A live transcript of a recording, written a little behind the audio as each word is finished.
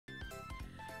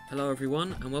Hello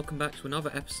everyone, and welcome back to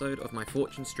another episode of my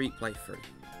Fortune Street playthrough.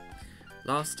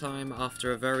 Last time,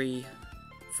 after a very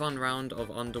fun round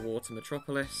of Underwater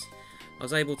Metropolis, I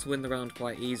was able to win the round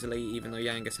quite easily, even though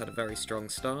Yangus had a very strong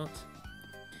start.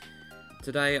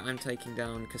 Today I'm taking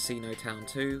down Casino Town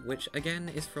 2, which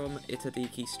again is from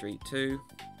Itadiki Street 2,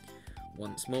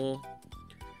 once more.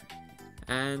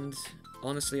 And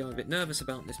honestly, I'm a bit nervous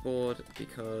about this board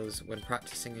because when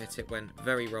practicing it, it went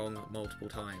very wrong multiple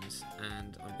times.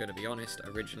 And I'm going to be honest,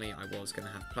 originally I was going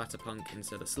to have Platypunk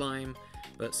instead of Slime,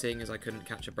 but seeing as I couldn't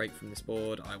catch a break from this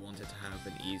board, I wanted to have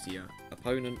an easier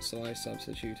opponent, so I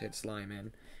substituted Slime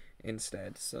in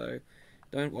instead. So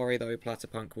don't worry though,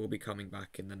 Platypunk will be coming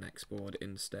back in the next board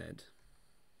instead.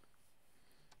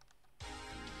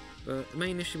 But the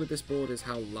main issue with this board is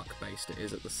how luck-based it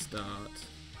is at the start.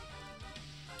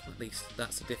 At least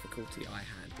that's a difficulty I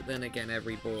had, but then again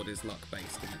every board is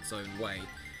luck-based in its own way.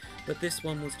 But this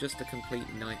one was just a complete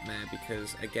nightmare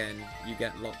because, again, you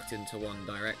get locked into one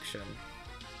direction.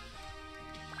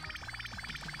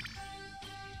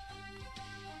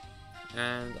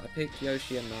 And I picked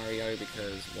Yoshi and Mario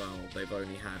because, well, they've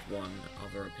only had one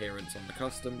other appearance on the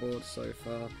custom board so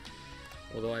far.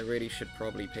 Although I really should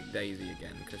probably pick Daisy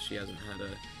again because she hasn't had a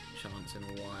chance in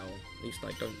a while. At least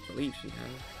I don't believe she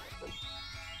has.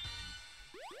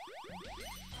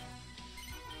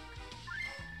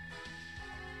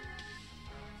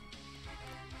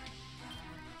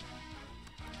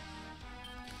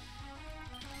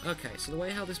 Okay, so the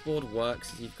way how this board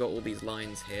works is you've got all these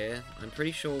lines here. I'm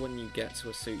pretty sure when you get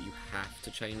to a suit you have to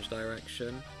change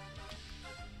direction.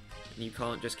 And you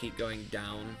can't just keep going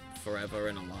down forever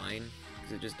in a line,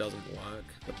 because it just doesn't work.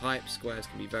 The pipe squares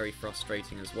can be very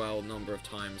frustrating as well. Number of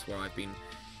times where I've been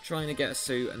trying to get a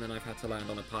suit and then I've had to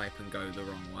land on a pipe and go the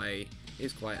wrong way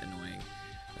is quite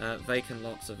annoying. Vacant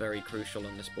lots are very crucial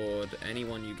on this board.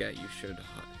 Anyone you get you should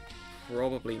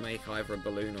probably make either a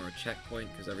balloon or a checkpoint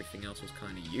because everything else was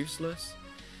kind of useless.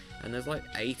 And there's like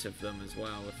 8 of them as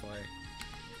well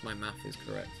if my math is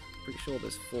correct. Pretty sure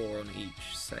there's 4 on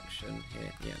each section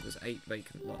here. Yeah, there's 8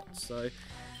 vacant lots, so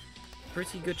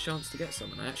pretty good chance to get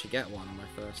some. And I actually get one on my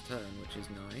first turn, which is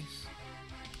nice.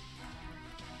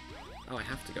 Oh, I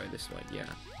have to go this way, yeah.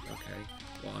 Okay,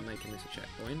 well I'm making this a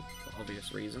checkpoint for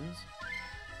obvious reasons.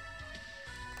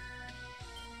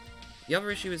 The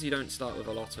other issue is you don't start with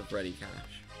a lot of ready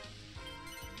cash.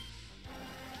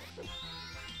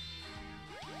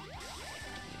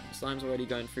 Slime's already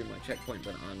going through my checkpoint,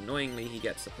 but annoyingly he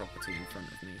gets the property in front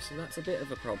of me, so that's a bit of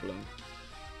a problem.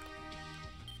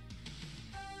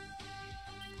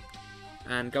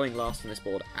 And going last on this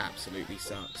board absolutely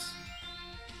sucks.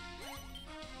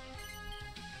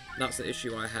 That's the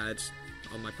issue I had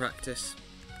on my practice.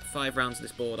 5 rounds of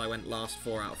this board I went last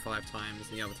 4 out of 5 times,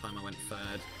 and the other time I went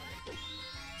 3rd.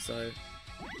 So,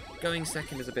 going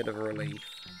second is a bit of a relief.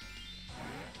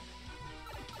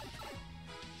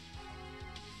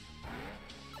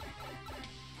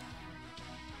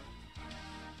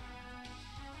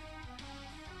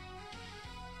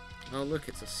 Oh look,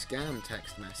 it's a scam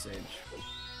text message.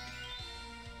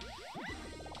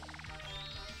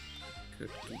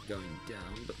 Could keep going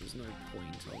down, but there's no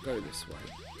point. I'll go this way.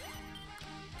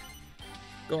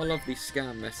 Gotta love these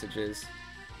scam messages,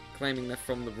 claiming they're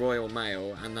from the Royal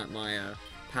Mail and that my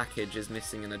package is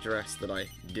missing an address that I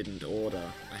didn't order.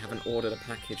 I haven't ordered a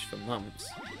package for months.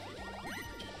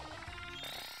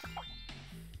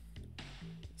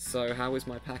 So how is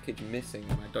my package missing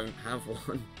when I don't have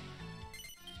one?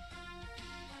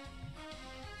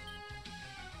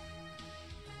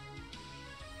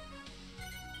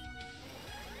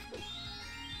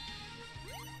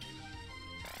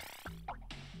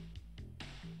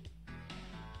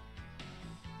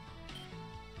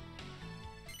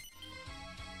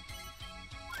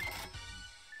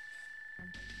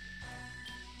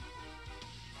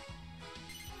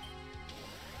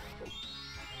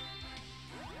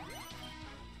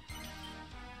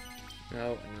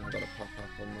 Oh, and now I've got to pop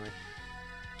up on my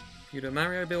computer.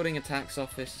 Mario building a tax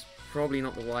office is probably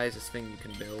not the wisest thing you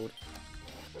can build.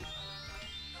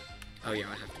 Oh yeah,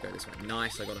 I have to go this way.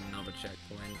 Nice, I got another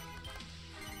checkpoint.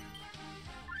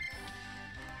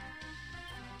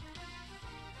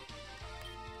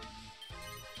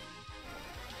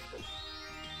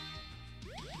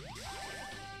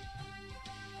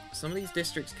 Some of these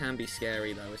districts can be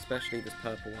scary though, especially this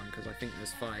purple one, because I think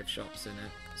there's 5 shops in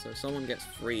it. So if someone gets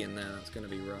free in there, that's going to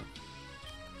be rough.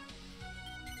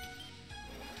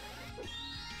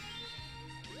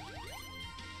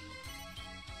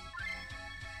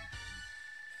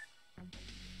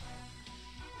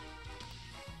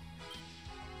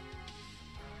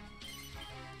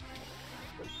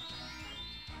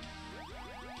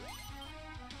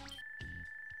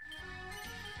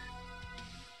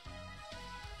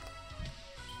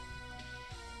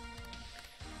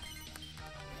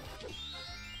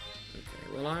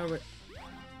 Well,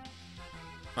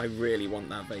 I really want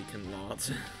that vacant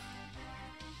lot.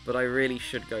 But I really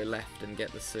should go left and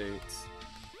get the suits.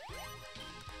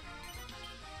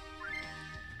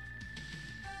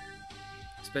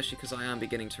 Especially because I am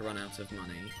beginning to run out of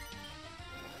money.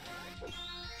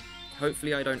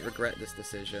 Hopefully I don't regret this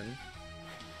decision.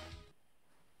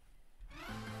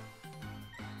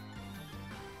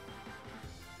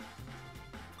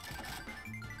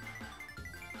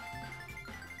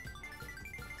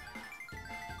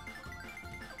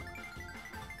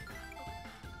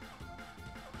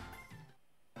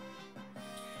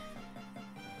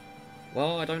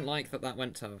 Well, I don't like that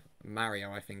went to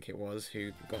Mario, I think it was,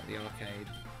 who got the arcade.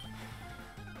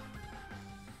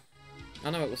 I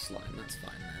know it was Slime, that's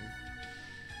fine then.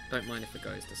 Don't mind if it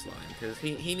goes to Slime, because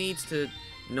he needs to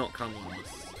not come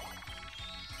last.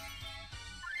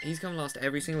 He's come last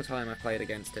every single time I've played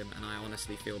against him, and I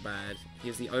honestly feel bad. He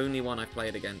is the only one I've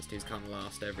played against who's come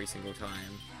last every single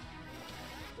time.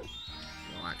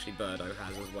 Well, actually Birdo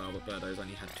has as well, but Birdo's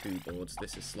only had 2 boards.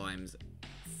 This is Slime's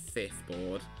 5th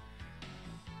board.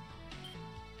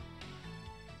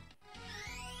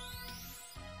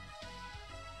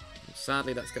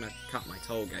 Sadly, that's going to cut my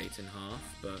toll gate in half,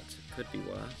 but could be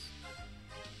worse.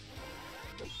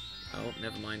 Oh,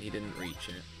 never mind, he didn't reach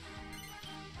it.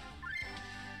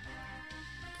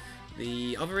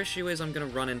 The other issue is I'm going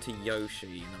to run into Yoshi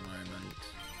in a moment.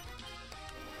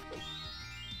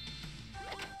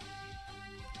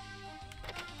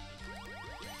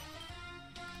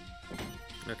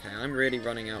 Okay, I'm really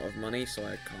running out of money, so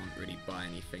I can't really buy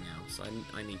anything else.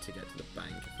 I need to get to the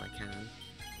bank if I can.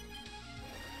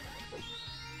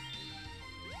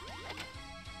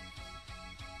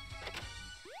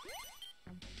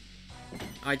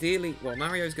 Ideally, well,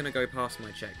 Mario's going to go past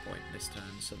my checkpoint this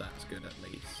turn, so that's good at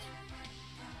least.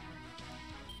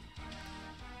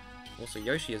 Also,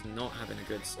 Yoshi is not having a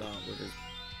good start with his...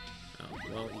 Oh,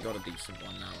 well, he got a decent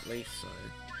one now at least, so...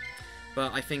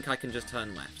 But I think I can just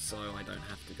turn left, so I don't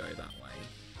have to go that way.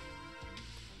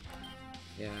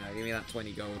 Yeah, give me that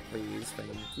 20 gold, please.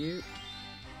 Thank you.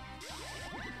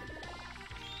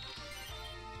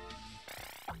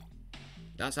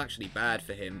 That's actually bad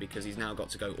for him, because he's now got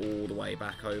to go all the way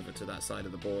back over to that side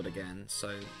of the board again,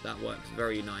 so that works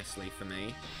very nicely for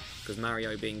me, because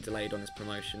Mario being delayed on his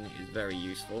promotion is very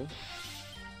useful,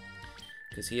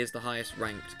 because he is the highest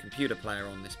ranked computer player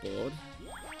on this board.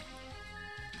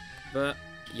 But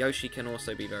Yoshi can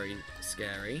also be very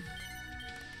scary.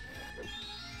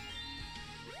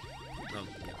 Oh,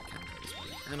 yeah, I can go this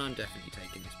way. And I'm definitely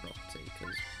taking this property,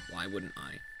 because why wouldn't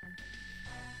I?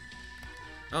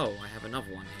 Oh, I have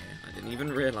another one here. I didn't even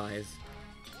realise.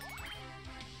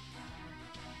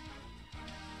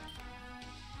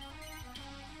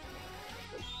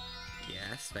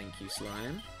 Yes, thank you,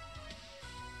 Slime.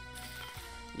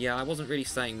 Yeah, I wasn't really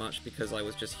saying much because I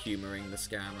was just humouring the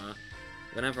scammer.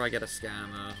 Whenever I get a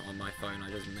scammer on my phone, I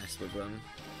just mess with them.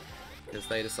 Because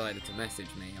they decided to message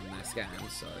me on their scam,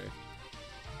 so...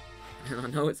 And I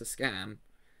know it's a scam,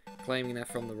 claiming they're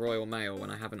from the Royal Mail when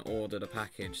I haven't ordered a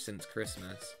package since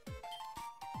Christmas.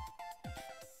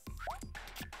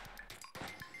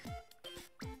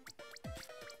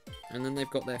 And then they've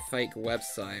got their fake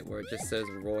website where it just says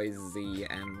Roy Z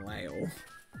M Mail.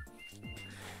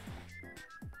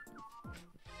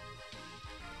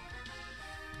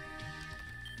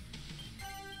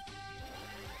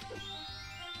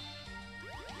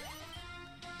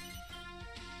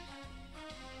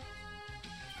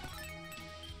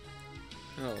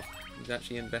 Oh, he's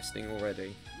actually investing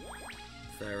already.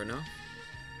 Fair enough.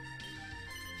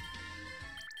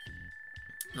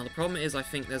 Now the problem is I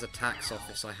think there's a tax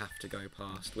office I have to go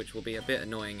past, which will be a bit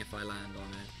annoying if I land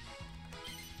on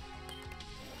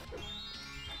it.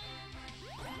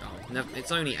 Oh,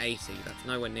 it's only 80, that's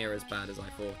nowhere near as bad as I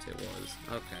thought it was.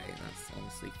 Okay, that's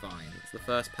honestly fine. It's the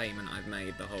first payment I've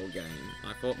made the whole game.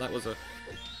 I thought that was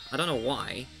I don't know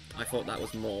why, I thought that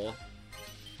was more.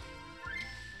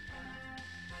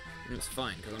 And it's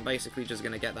fine, because I'm basically just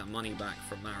going to get that money back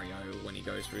from Mario when he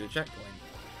goes through the checkpoint.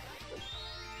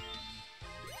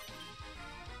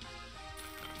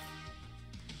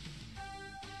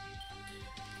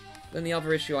 Then the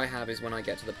other issue I have is when I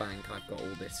get to the bank, I've got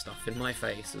all this stuff in my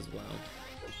face as well.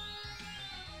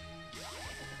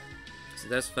 So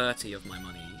there's 30 of my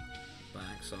money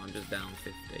back, so I'm just down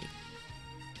 50.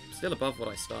 Still above what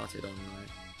I started on,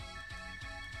 though.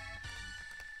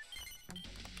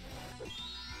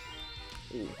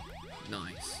 Ooh,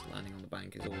 nice. Landing on the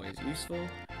bank is always useful.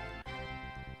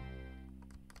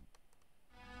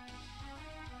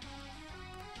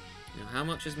 Now, how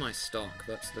much is my stock?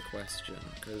 That's the question,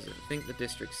 because I think the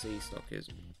District C stock is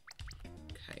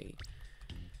okay.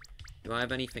 Do I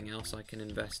have anything else I can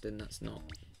invest in that's not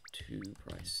too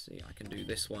pricey? I can do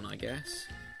this one, I guess.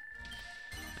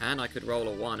 And I could roll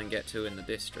a 1 and get 2 in the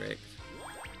district.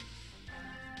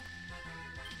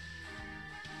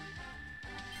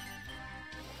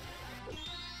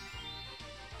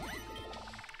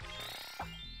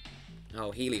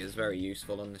 Oh, Healy is very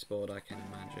useful on this board, I can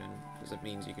imagine, because it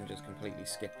means you can just completely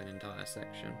skip an entire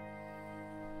section.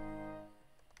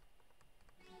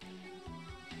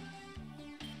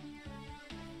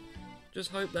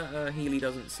 Just hope that Healy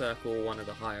doesn't circle one of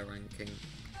the higher ranking,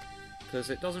 because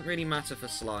it doesn't really matter for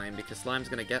Slime, because Slime's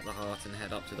going to get the heart and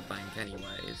head up to the bank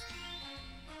anyways.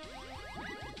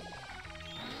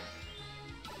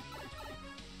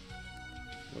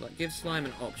 Well, that gives Slime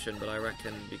an option, but I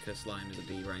reckon because Slime is a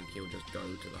D rank, he'll just go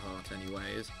to the heart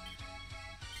anyways.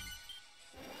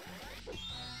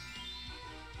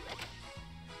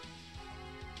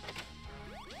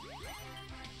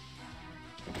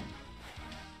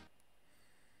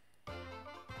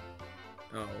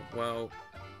 Oh, well,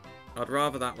 I'd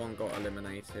rather that one got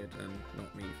eliminated and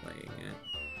not me playing it.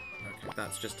 Okay,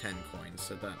 that's just 10 coins,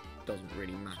 so that doesn't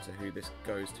really matter who this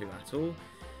goes to at all.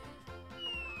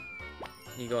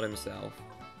 He got himself.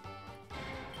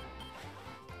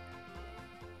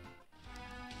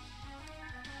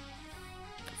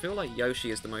 I feel like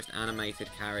Yoshi is the most animated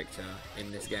character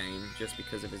in this game, just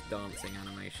because of his dancing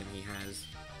animation he has.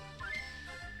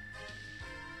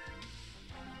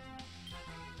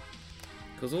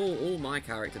 Because all my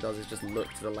character does is just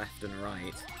look to the left and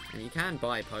right. And you can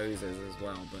buy poses as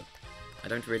well, but I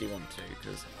don't really want to,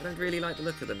 because I don't really like the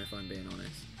look of them, if I'm being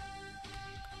honest.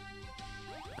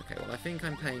 Okay, well I think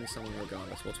I'm paying someone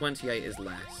regardless. Well, 28 is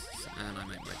less, and I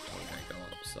make my tollgate go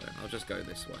up, so I'll just go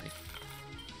this way.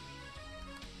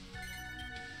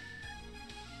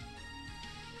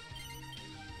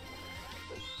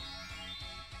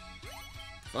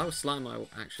 If I was Slime, I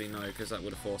actually no, because that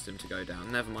would have forced him to go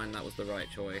down. Never mind, that was the right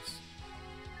choice.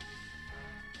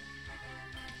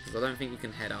 Because I don't think you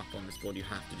can head up on this board, you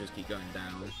have to just keep going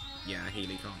down. Yeah,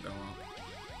 Healy can't go up.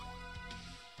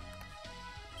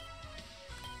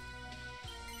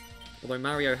 Although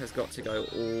Mario has got to go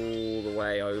all the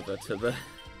way over to the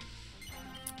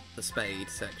spade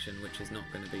section, which is not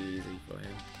going to be easy for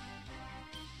him.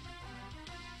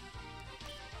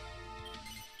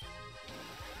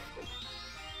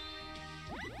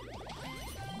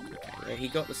 Okay, well, he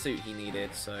got the suit he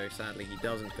needed, so sadly he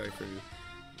doesn't go through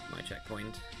my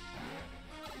checkpoint.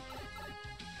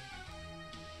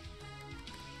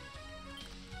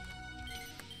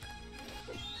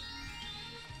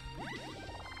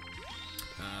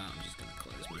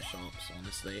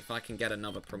 Honestly, if I can get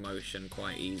another promotion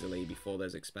quite easily before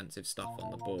there's expensive stuff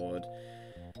on the board,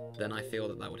 then I feel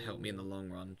that that would help me in the long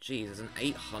run. Jeez, there's an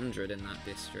 800 in that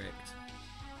district.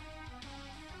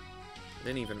 I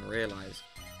didn't even realise.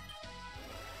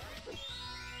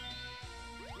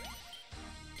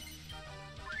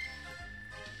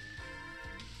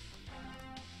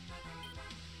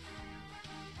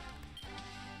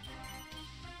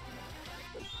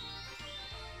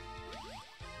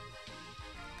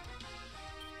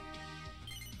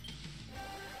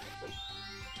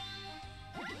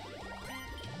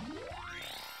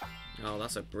 Oh,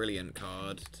 that's a brilliant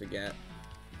card to get.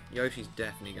 Yoshi's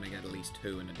definitely going to get at least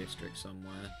 2 in a district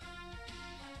somewhere.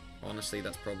 Honestly,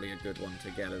 that's probably a good one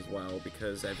to get as well,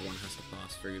 because everyone has to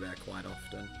pass through there quite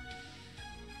often.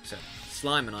 Except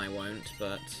Slime and I won't,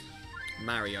 but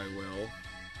Mario will.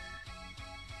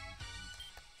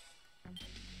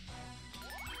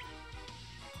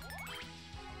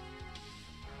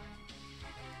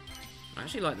 I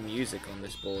actually like the music on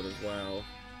this board as well.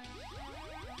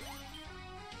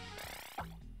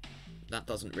 That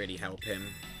doesn't really help him.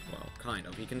 Well, kind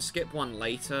of. He can skip one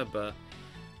later, but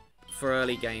for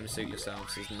early game, suit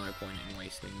yourselves. There's no point in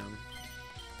wasting them.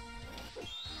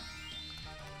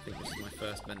 I think this is my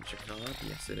first venture card.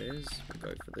 Yes, it is.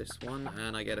 We'll go for this one,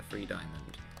 and I get a free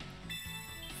diamond.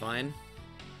 Fine.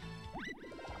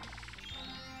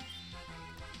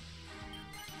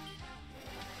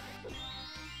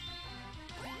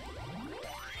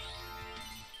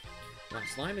 Now,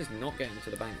 Slime is not getting to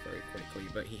the bank very quickly,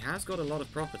 but he has got a lot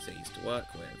of properties to work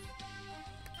with.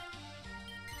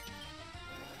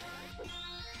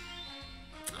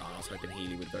 Oh, I was hoping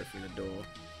Healy would go through the door.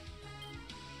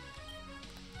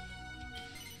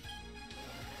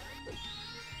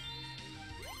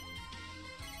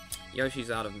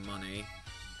 Yoshi's out of money.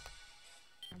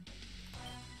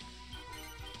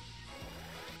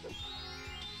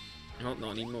 Oh,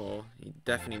 not anymore. He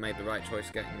definitely made the right choice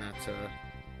getting that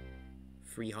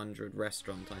 300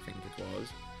 restaurant, I think it was.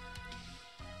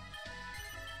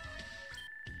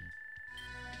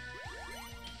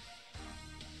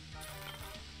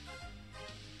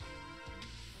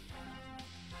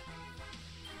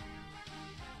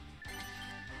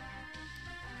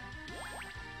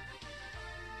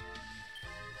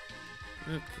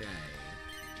 Okay.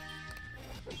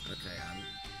 Okay, I'm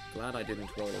glad I didn't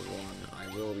roll a 1.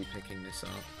 I will be picking this up,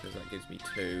 because that gives me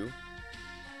 2.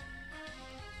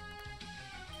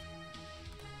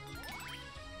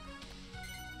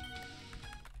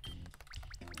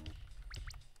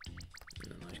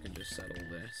 And then I can just settle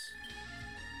this.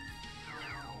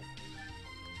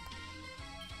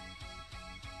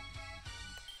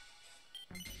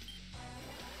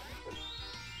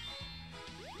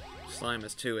 Slime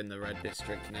has 2 in the red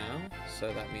district now,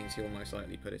 so that means he'll most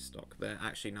likely put his stock there.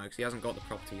 Actually, no, because he hasn't got the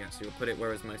property yet, so he'll put it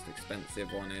where his most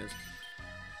expensive one is,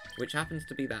 which happens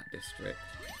to be that district.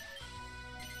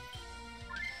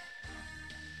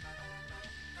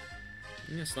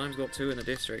 Yeah, Slime's got 2 in the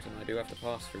district, and I do have to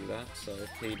pass through that, so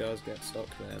if he does get stock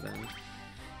there, then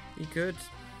he could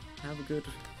have a good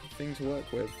thing to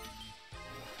work with.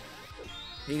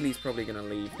 Healy's probably going to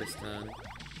leave this turn.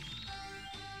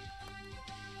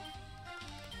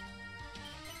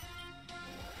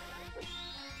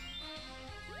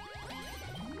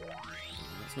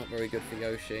 That's not very good for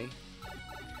Yoshi.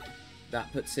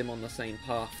 That puts him on the same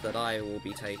path that I will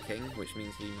be taking, which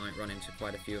means he might run into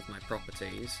quite a few of my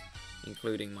properties,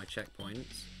 including my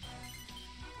checkpoints.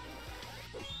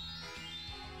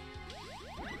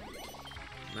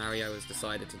 Mario has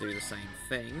decided to do the same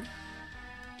thing,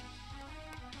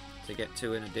 to get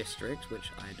 2 in a district,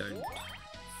 which I don't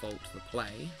fault the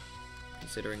play,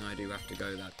 considering I do have to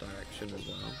go that direction as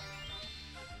well.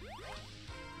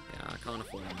 Yeah, I can't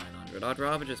afford a 900. I'd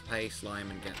rather just pay Slime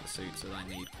and get the suits that I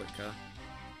need quicker,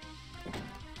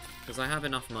 because I have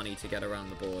enough money to get around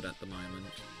the board at the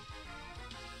moment.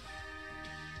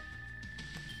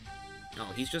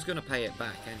 Oh, he's just going to pay it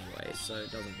back anyway, so it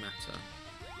doesn't matter.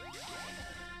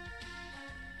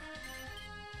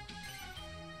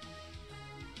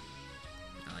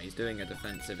 Oh, he's doing a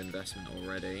defensive investment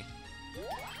already.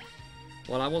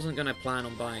 Well, I wasn't going to plan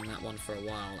on buying that one for a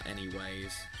while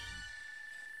anyways.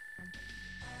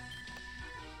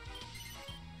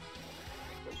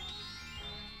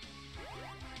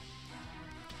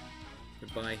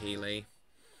 Goodbye, Healy.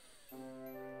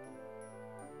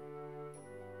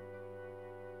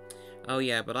 Oh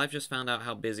yeah, but I've just found out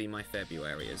how busy my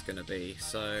February is going to be.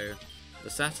 So, the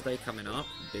Saturday coming up,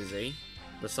 busy.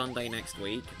 The Sunday next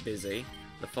week, busy.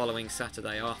 The following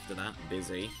Saturday after that,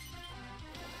 busy.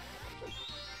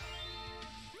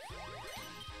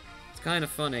 It's kind of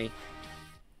funny,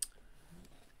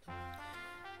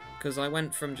 because I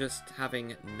went from just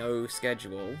having no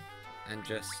schedule and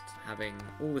just having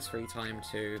all this free time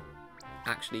to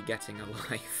actually getting a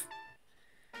life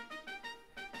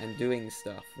and doing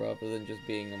stuff rather than just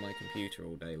being on my computer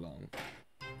all day long.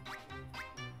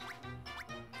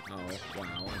 Oh,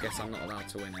 wow, I guess I'm not allowed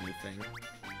to win anything.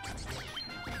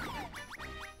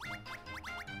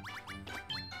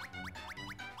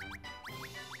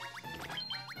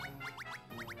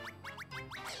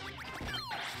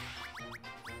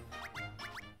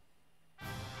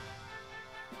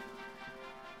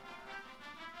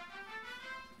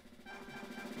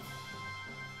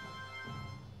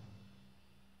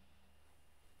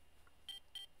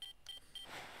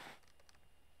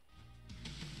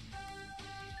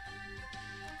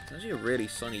 It's actually a really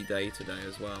sunny day today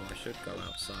as well. I should go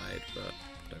outside, but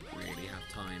don't really have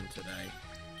time today.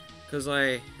 Because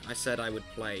I said I would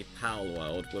play Pal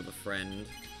World with a friend.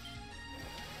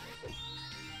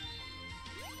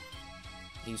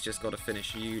 He's just got to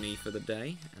finish uni for the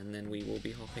day, and then we will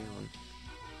be hopping on.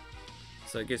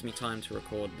 So it gives me time to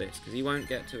record this, because he won't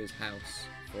get to his house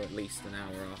for at least an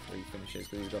hour after he finishes,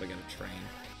 because he's got to get a train.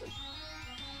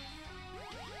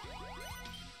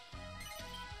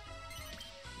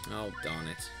 Oh, darn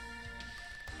it.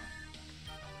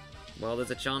 Well,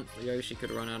 there's a chance that Yoshi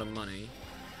could run out of money.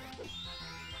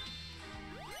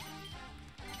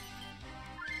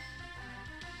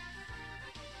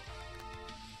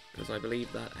 Because I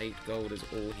believe that 8 gold is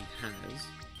all he has.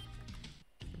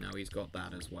 Now he's got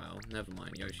that as well. Never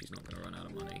mind, Yoshi's not going to run out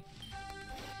of money.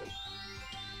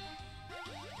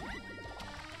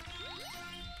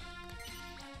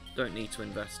 Don't need to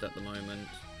invest at the moment.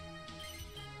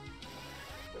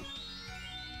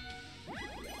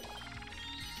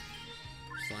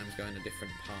 Slime's going a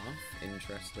different path.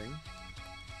 Interesting.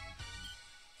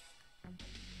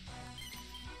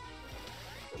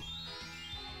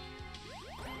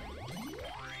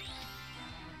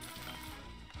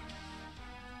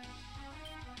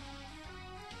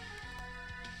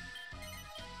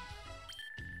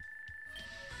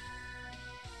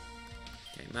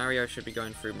 Okay, Mario should be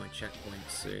going through my checkpoints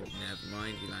soon. Never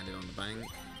mind, he landed on the bank.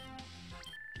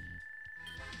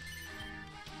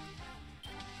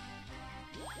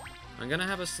 I'm going to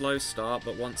have a slow start,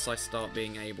 but once I start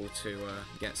being able to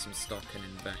get some stock and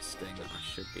investing, I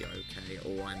should be okay.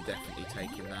 Oh, I'm definitely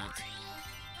taking that.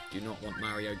 Do not want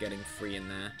Mario getting free in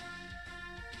there.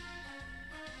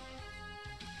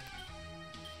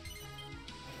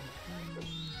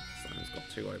 Simon's got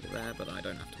 2 over there, but I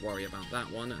don't have to worry about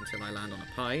that one until I land on a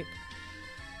pipe.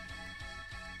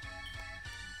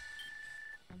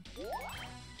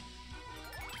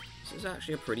 This is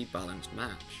actually a pretty balanced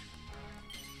match.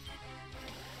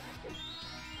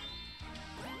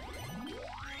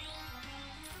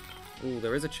 Ooh,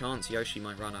 there is a chance Yoshi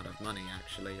might run out of money,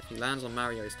 actually. If he lands on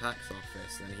Mario's tax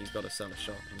office, then he's got to sell a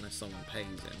shop unless someone pays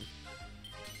him.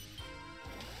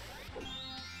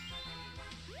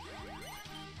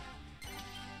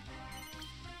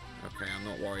 Okay, I'm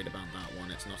not worried about that one.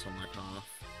 It's not on my path.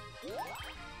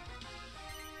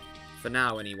 For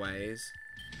now, anyways.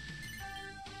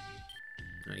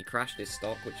 And he crashed his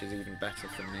stock, which is even better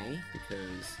for me,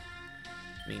 because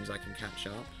it means I can catch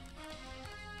up.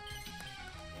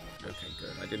 Okay,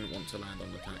 good. I didn't want to land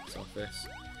on the tax office.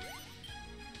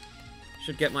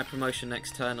 Should get my promotion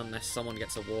next turn unless someone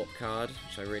gets a warp card,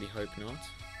 which I really hope not.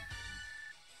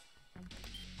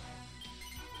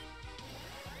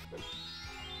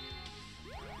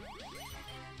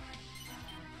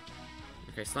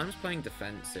 Okay, Slime's playing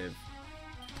defensive,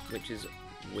 which is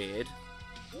weird.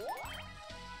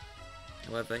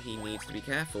 However, he needs to be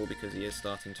careful because he is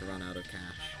starting to run out of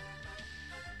cash.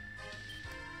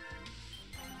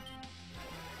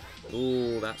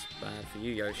 Ooh, that's bad for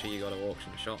you, Yoshi. You gotta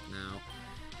auction a shop now.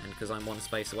 And because I'm 1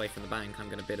 space away from the bank, I'm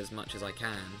gonna bid as much as I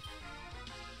can.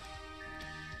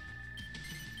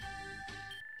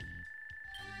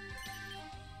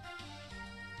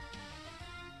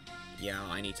 Yeah,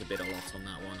 I need to bid a lot on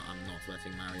that one. I'm not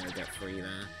letting Mario get free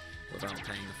there without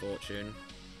paying a fortune.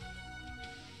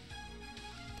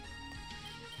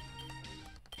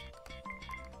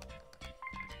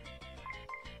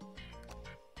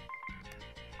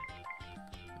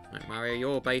 Right, Mario,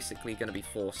 you're basically going to be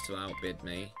forced to outbid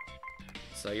me.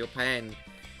 So you're paying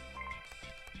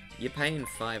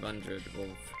 500 or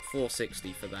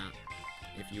 460 for that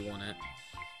if you want it.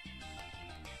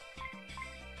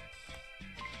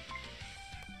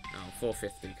 Oh,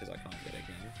 450 because I can't bid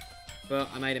again. But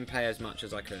I made him pay as much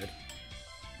as I could.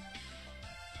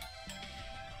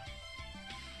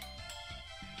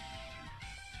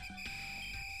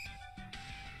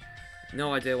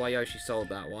 No idea why Yoshi sold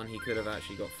that one. He could have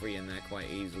actually got free in there quite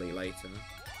easily later.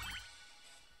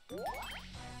 The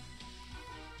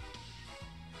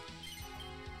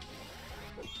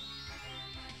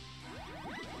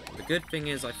good thing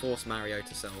is I forced Mario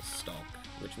to sell stock,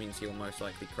 which means he'll most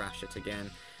likely crash it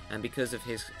again. And because of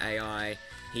his AI,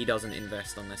 he doesn't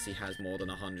invest unless he has more than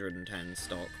 110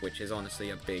 stock, which is honestly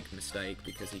a big mistake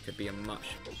because he could be a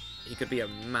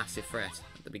massive threat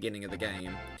at the beginning of the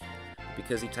game.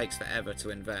 Because he takes forever to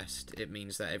invest, it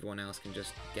means that everyone else can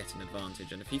just get an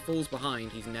advantage. And if he falls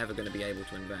behind, he's never going to be able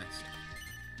to invest.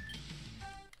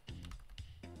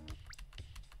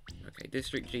 Okay,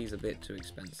 District G is a bit too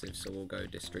expensive, so we'll go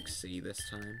District C this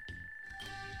time.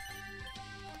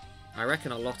 I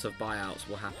reckon a lot of buyouts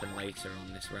will happen later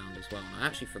on this round as well. And I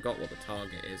actually forgot what the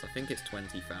target is. I think it's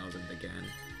 20,000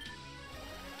 again.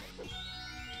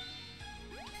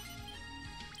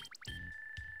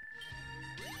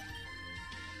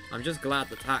 I'm just glad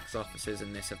the tax offices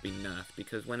in this have been nerfed,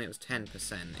 because when it was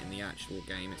 10% in the actual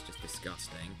game, it's just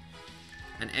disgusting.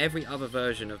 And every other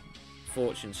version of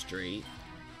Fortune Street,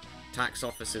 tax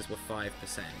offices were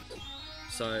 5%.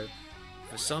 So,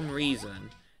 for some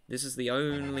reason, this is the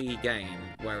only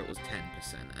game where it was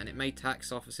 10%, and it made tax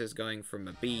offices going from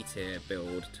a B tier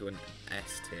build to an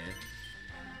S tier.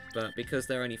 But because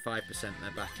they're only 5%,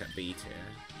 they're back at B tier.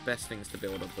 Best things to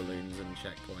build are balloons and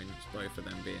checkpoints, both of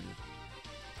them being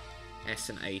S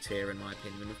and A tier in my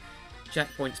opinion.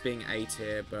 Checkpoints being A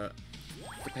tier, but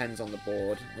depends on the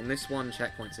board. On this one,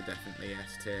 checkpoints are definitely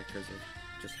S tier because of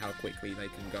just how quickly they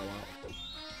can go up.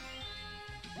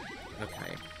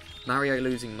 Okay, Mario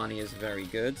losing money is very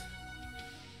good.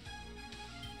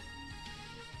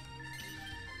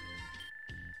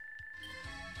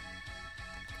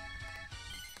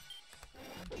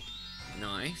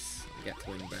 Nice, I get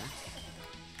to invest.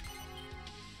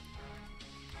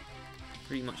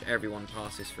 Pretty much everyone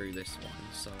passes through this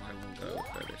one, so I will go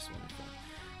for this one first.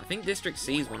 I think District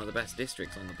C is one of the best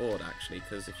districts on the board, actually,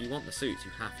 because if you want the suits,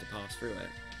 you have to pass through it.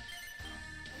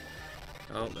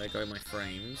 Oh, there go my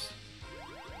frames.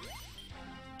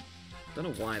 Don't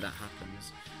know why that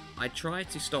happens. I try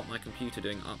to stop my computer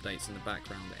doing updates in the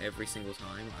background every single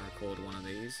time I record one of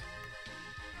these,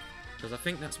 because I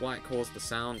think that's why it caused the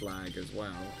sound lag as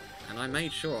well. And I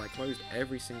made sure I closed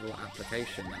every single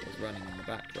application that was running in the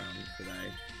background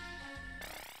today.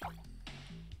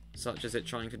 Such as it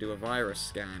trying to do a virus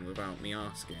scan without me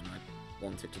asking. I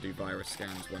want it to do virus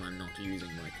scans when I'm not using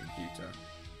my computer.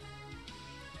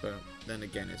 But then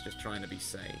again, it's just trying to be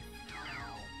safe.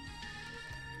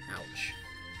 Ouch.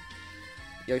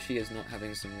 Yoshi is not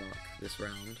having some luck this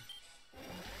round.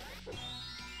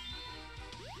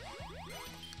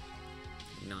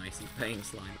 Nice, he's paying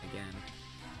slime again.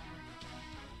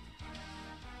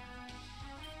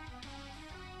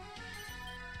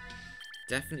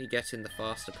 Definitely getting the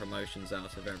faster promotions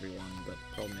out of everyone, but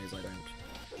the problem is I don't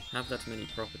have that many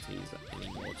properties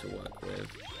anymore to work with.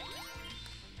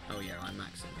 Oh yeah, I'm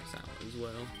maxing this out as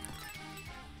well.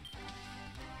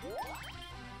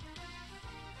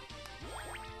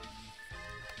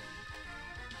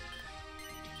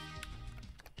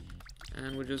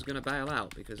 And we're just gonna bail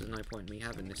out, because there's no point in me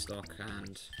having this stock,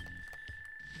 and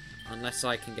unless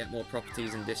I can get more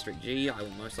properties in District G, I will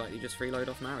most likely just freeload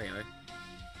off Mario.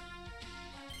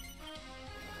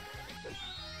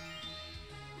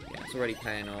 Yeah, it's already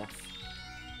paying off.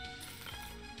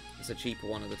 It's a cheaper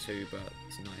one of the two, but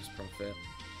it's a nice profit.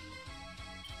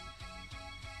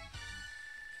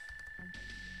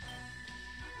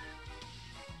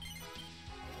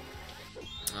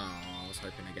 Oh, I was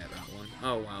hoping to get that one.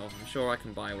 Oh well, I'm sure I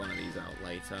can buy one of these out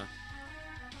later.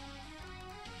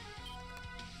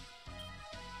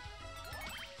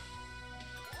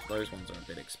 Those ones are a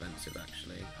bit expensive,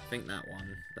 actually. I think that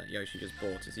one that Yoshi just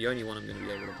bought is the only one I'm going to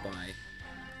be able to buy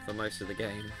for most of the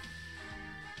game.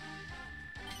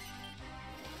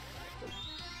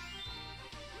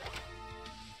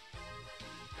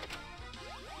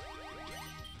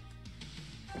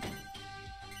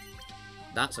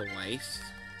 That's a waste.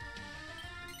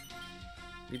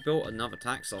 We built another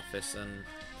tax office and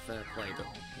fair play, but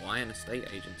why an estate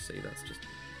agency? That's just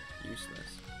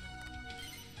useless.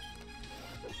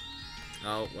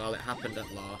 Oh, well, it happened at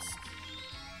last.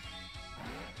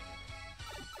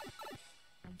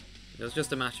 It was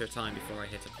just a matter of time before I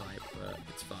hit a pipe, but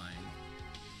it's fine.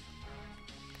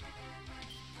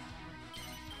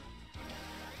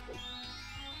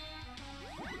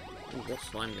 Ooh, what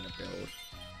slime gonna build?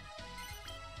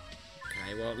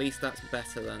 Okay, well at least that's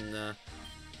better than the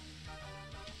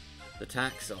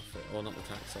tax office, or not the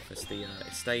tax office, the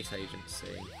estate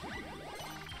agency.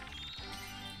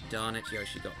 Darn it,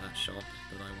 Yoshi got that shop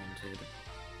that I wanted.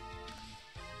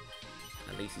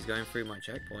 At least he's going through my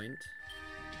checkpoint.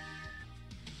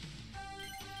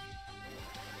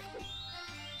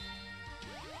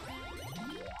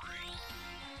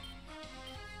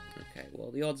 Okay,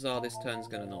 well the odds are this turn's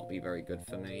gonna not be very good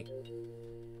for me.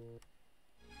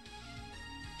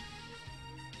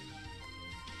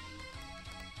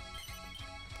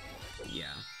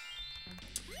 Yeah.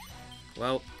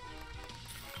 Well,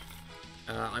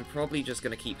 I'm probably just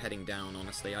going to keep heading down,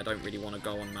 honestly. I don't really want to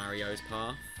go on Mario's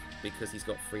path, because he's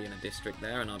got free in a district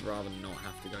there, and I'd rather not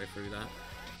have to go through that.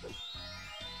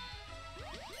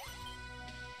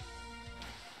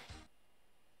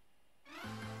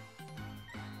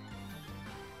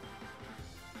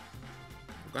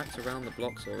 We're back to round the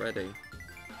blocks already.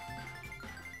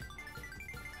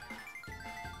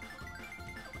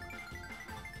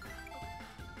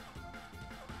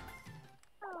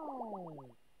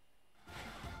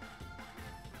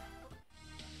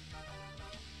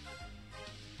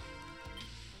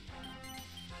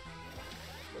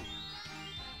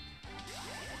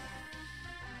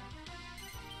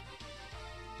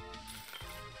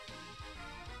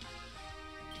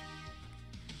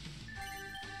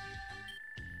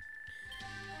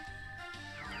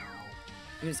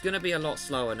 It's going to be a lot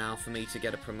slower now for me to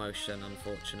get a promotion,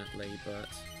 unfortunately, but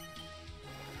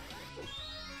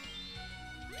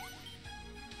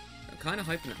I'm kind of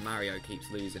hoping that Mario keeps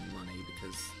losing money,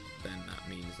 because then that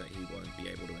means that he won't be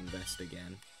able to invest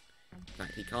again. In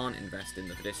fact, he can't invest in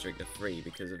the District of 3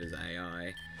 because of his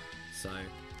AI, so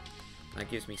that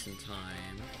gives me some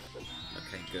time.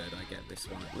 Okay, good, I get this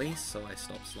one at least, so I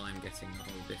stop Slime getting the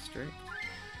whole district.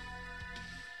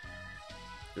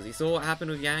 Because he saw what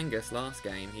happened with Yangus last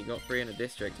game. He got free in a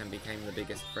district and became the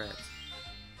biggest threat.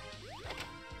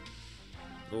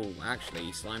 Oh, actually,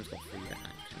 Slime's got free there.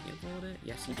 Can he afford it?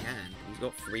 Yes, he can. He's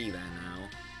got free there now.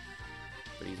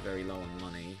 But he's very low on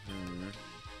money.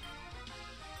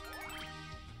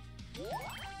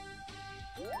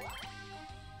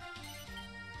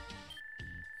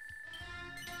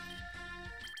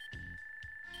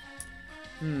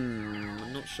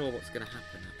 I'm not sure what's going to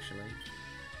happen, actually.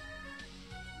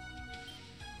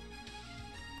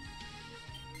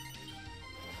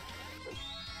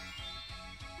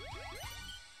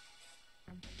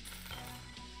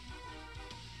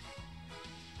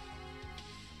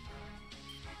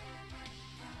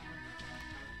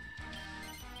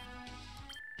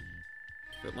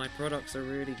 But my products are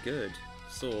really good.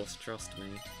 Sauce, trust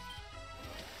me.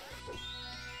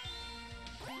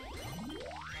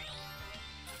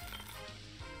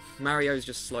 Mario's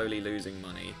just slowly losing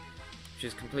money, which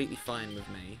is completely fine with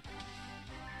me.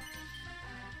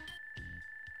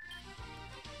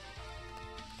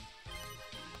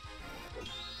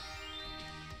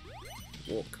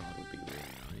 Warp card would be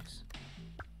really nice.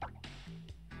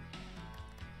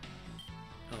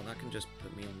 Oh, that can just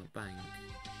put me on the bank.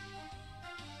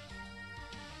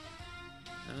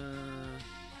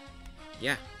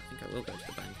 Yeah, I think I will go to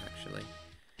the bank, actually.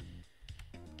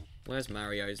 Where's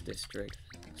Mario's district?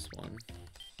 This one.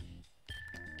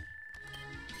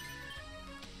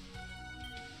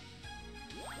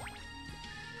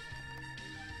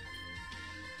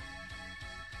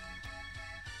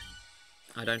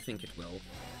 I don't think it will,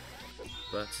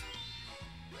 but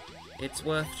it's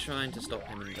worth trying to stop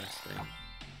him investing.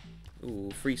 Ooh,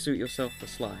 free suit yourself for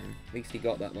slime. At least he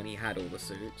got that when he had all the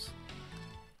suits.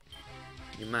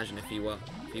 Can you imagine if he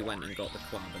went and got the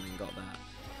club and then got that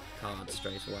card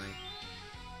straight away?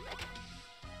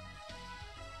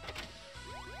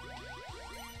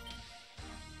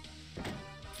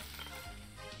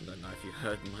 I don't know if you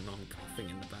heard my mum coughing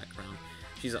in the background.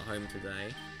 She's at home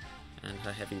today, and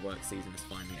her heavy work season has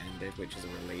finally ended, which is a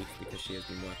relief because she has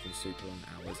been working super long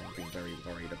hours and I've been very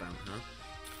worried about her.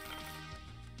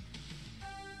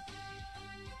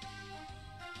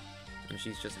 And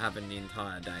she's just having the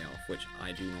entire day off, which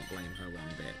I do not blame her one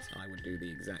bit. I would do the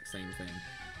exact same thing.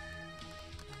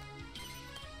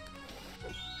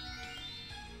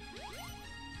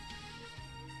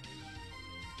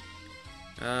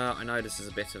 I know this is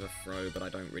a bit of a throw, but I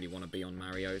don't really want to be on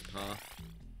Mario's path.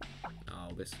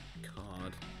 Oh, this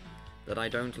card that I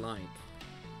don't like.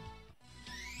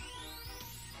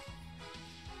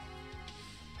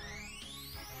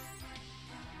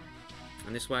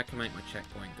 And this way I can make my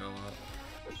checkpoint go up.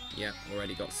 Yep,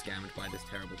 already got scammed by this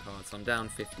terrible card, so I'm down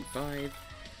 55.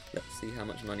 Let's see how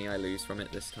much money I lose from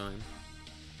it this time.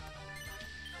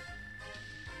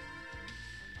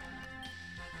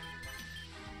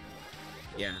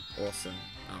 Yeah, awesome.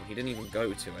 Oh, he didn't even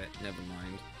go to it. Never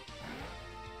mind.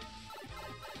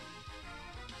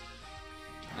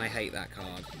 I hate that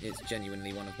card. It's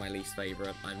genuinely one of my least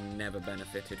favourite. I've never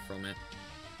benefited from it.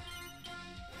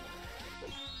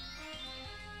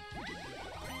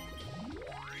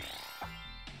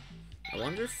 I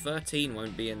wonder if 13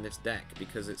 won't be in this deck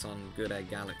because it's on Good Egg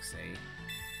Galaxy.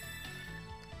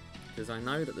 Because I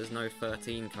know that there's no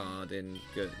 13 card in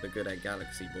the Good Egg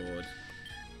Galaxy board.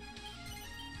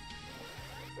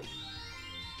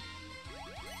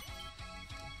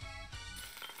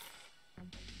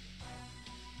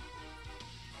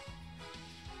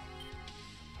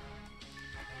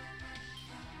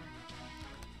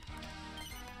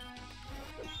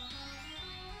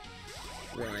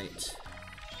 Right.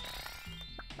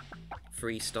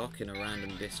 Free stock in a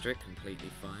random district, completely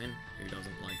fine. Who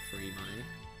doesn't like free money?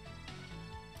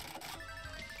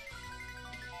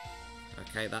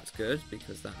 Okay, that's good,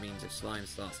 because that means if Slime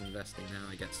starts investing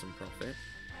now, I get some profit.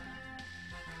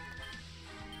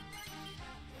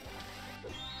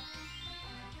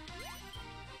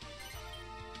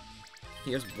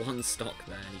 He has one stock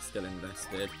there and he's still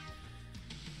invested.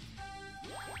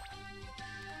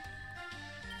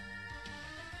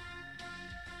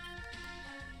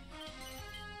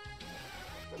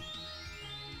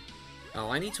 Oh,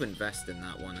 I need to invest in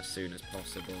that one as soon as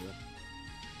possible.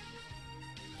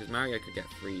 Because Mario could get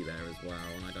free there as well,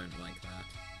 and I don't like that.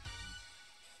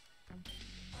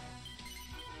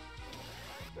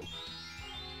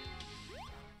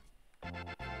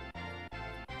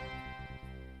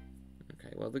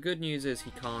 Okay, well the good news is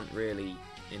he can't really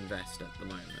invest at the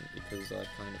moment, because I've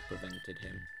kind of prevented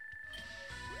him.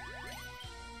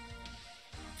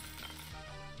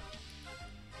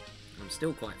 I'm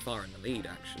still quite far in the lead,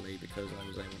 actually, because I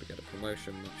was able to get a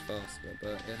promotion much faster,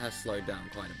 but it has slowed down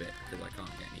quite a bit because I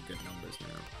can't get any good numbers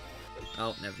now.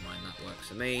 Oh, never mind, that works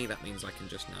for me. That means I can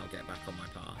just now get back on my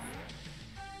path.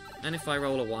 And if I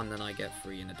roll a 1, then I get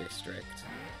free in a district.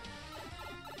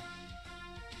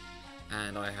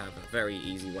 And I have a very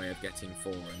easy way of getting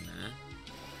 4 in there.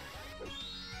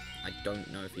 I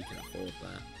don't know if he can afford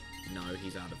that. No,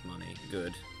 he's out of money.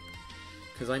 Good.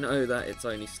 Because I know that it's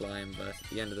only slime, but at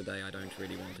the end of the day I don't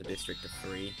really want a district of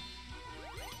 3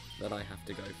 that I have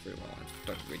to go through. Well, I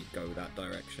don't really go that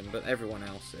direction, but everyone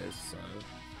else is, so...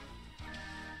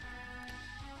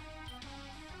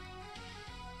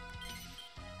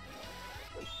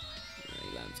 Yeah,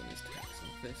 he lands on his tax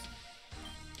office.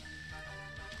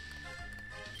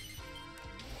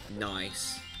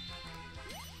 Nice.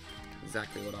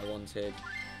 Exactly what I wanted.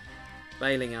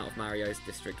 bailing out of Mario's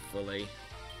district fully.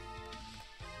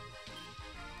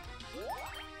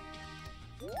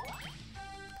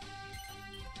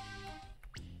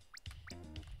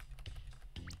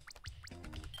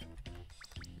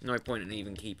 No point in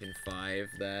even keeping 5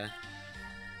 there.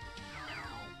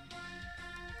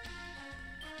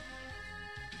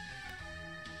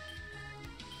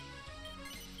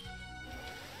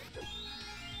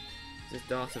 Is this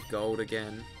Dart of Gold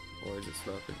again? Or is it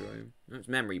Slurpodrome? No, it's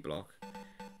Memory Block.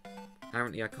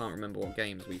 Apparently I can't remember what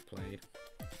games we've played.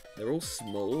 They're all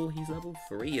small. He's level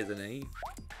 3, isn't he?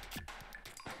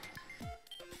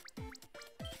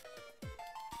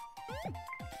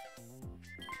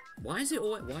 Why is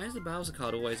the Bowser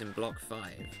card always in block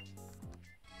 5?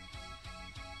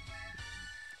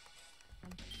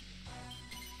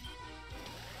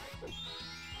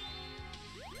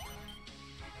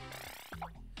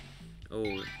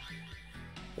 Oh.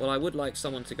 Well, I would like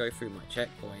someone to go through my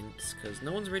checkpoints, because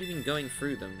no one's really been going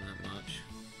through them that much.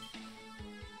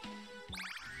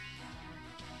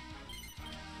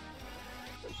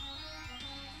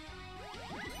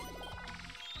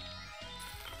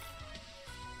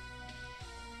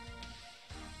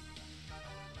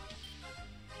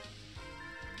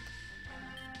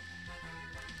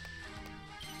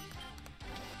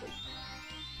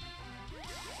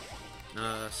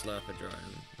 Slurpodrome,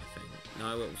 I think.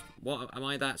 No, it was... What? Am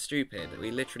I that stupid? We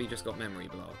literally just got Memory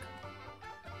Block.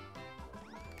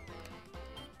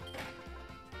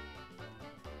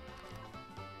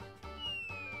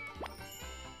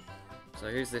 So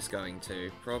who's this going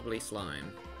to? Probably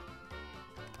Slime.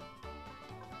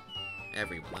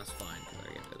 Everyone, that's fine, because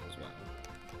I get it as well.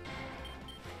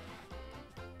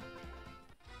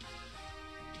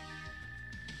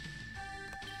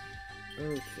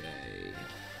 Okay.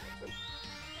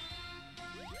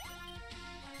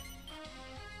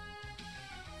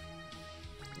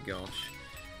 Gosh.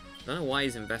 I don't know why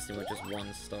he's investing with just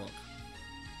one stock.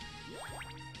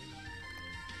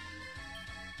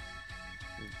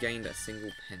 He's gained a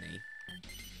single penny.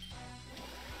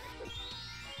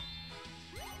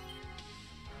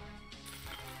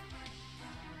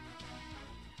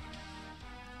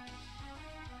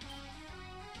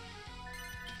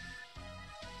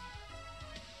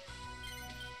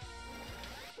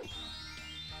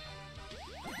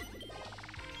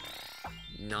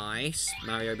 Nice.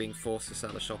 Mario being forced to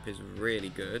sell the shop is really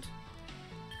good.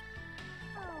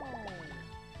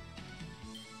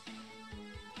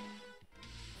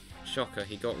 Shocker,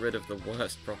 he got rid of the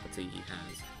worst property he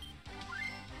has.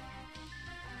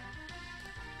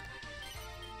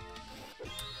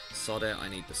 Sod it, I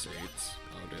need the suits.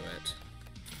 I'll do it.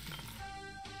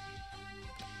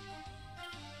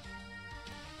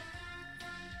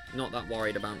 Not that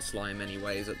worried about Slime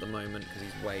anyways at the moment, because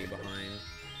he's way behind.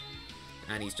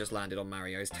 And he's just landed on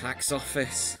Mario's tax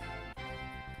office.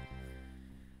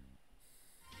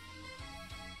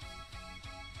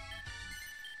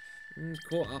 He's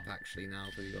caught up actually now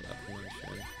because he got that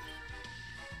promotion.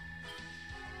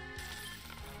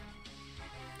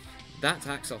 That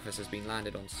tax office has been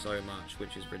landed on so much,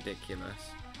 which is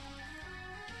ridiculous.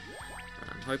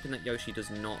 I'm hoping that Yoshi does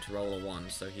not roll a 1,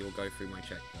 so he will go through my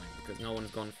checkpoint, because no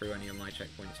one's gone through any of my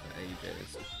checkpoints for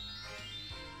ages.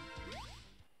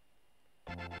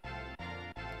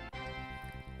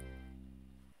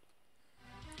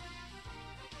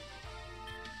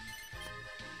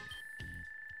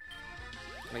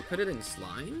 Can we put it in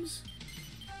slimes?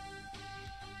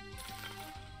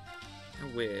 How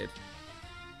weird.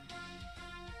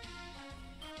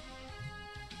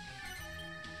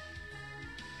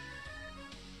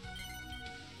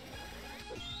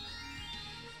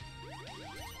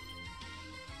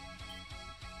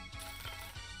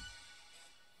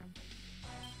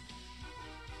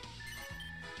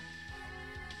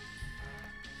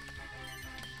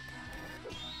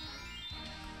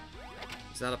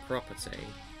 Is that a property?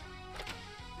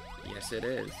 Yes, it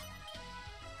is.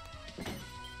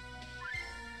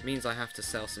 Means I have to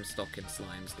sell some stock in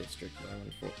Slime's district, though,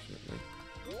 unfortunately.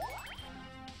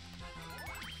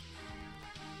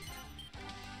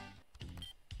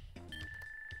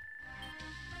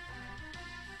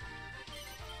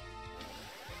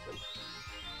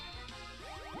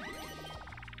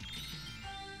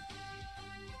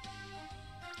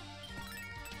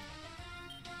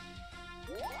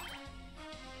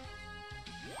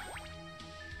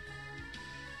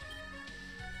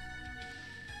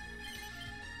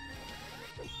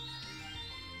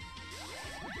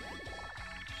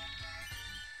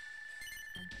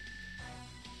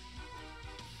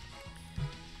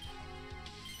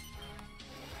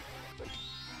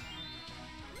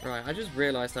 try. I just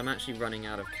realised I'm actually running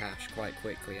out of cash quite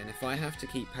quickly, and if I have to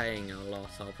keep paying a lot,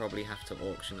 I'll probably have to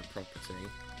auction a property.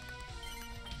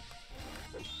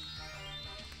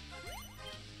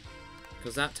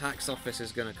 Because that tax office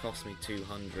is going to cost me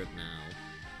 200 now.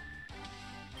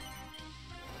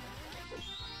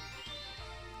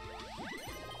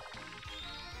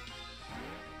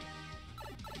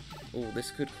 Oh,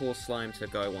 this could cause Slime to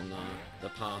go on the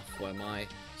path where my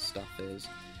stuff is,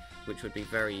 which would be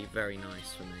very, very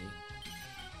nice for me.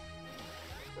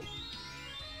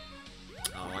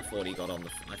 Oh, I thought he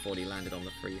landed on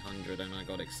the 300 and I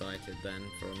got excited then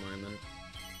for a moment.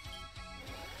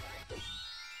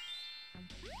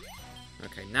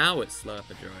 Okay, now it's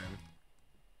Slurpadrome.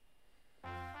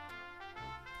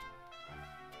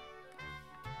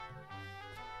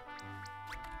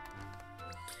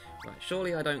 Right,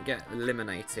 surely I don't get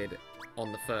eliminated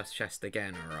on the first chest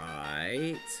again,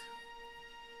 right?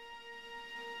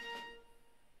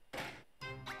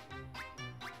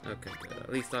 Okay, good.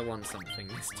 At least I won something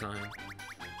this time.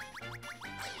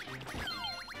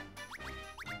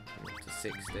 Up to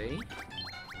 60.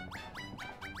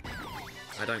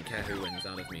 I don't care who wins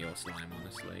out of me or Slime,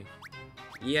 honestly.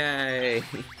 Yay!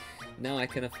 Now I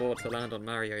can afford to land on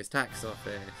Mario's tax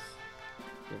office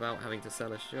without having to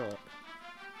sell a shop.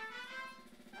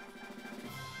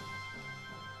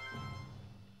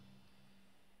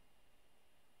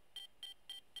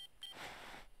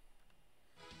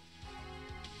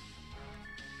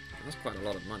 That's quite a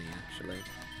lot of money, actually.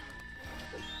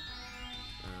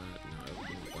 No, I'm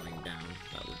not going down.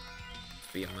 That would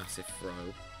be a massive throw.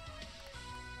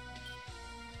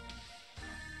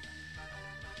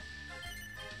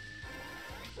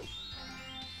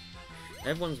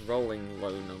 Everyone's rolling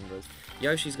low numbers.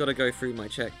 Yoshi's got to go through my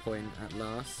checkpoint at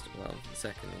last. Well, the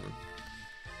second one.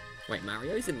 Wait,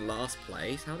 Mario's in last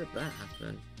place? How did that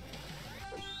happen?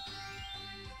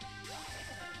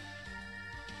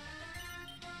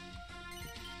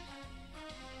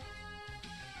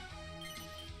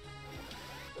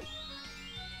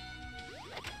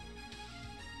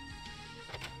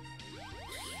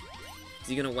 Is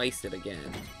he gonna waste it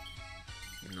again?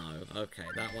 No. Okay,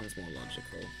 that one's more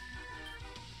logical.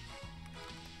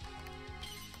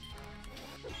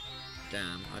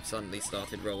 Damn, I've suddenly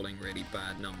started rolling really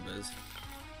bad numbers.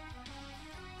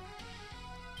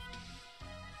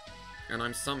 And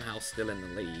I'm somehow still in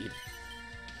the lead.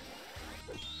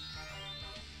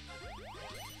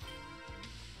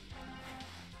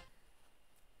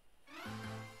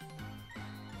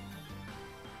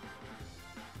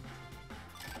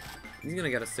 He's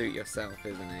gonna get a suit yourself,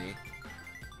 isn't he?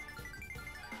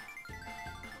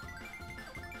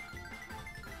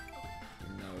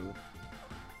 No.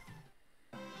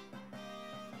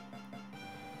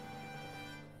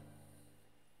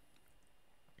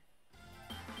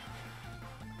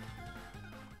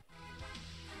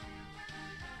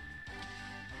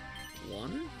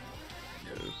 One?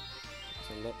 No. There's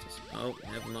a lot to... Oh,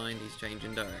 never mind, he's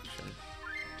changing direction.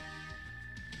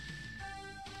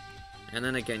 And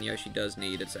then again, Yoshi does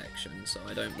need a section, so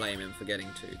I don't blame him for getting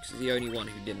two, because he's the only one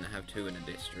who didn't have two in a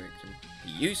district. And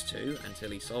he used to,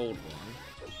 until he sold one.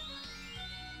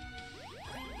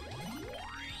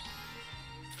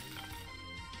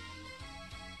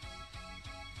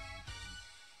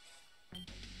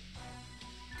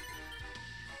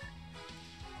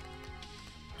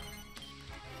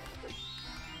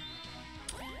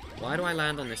 Why do I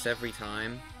land on this every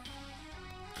time?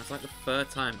 It's like the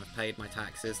third time I've paid my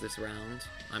taxes this round.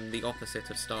 I'm the opposite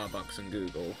of Starbucks and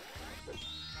Google.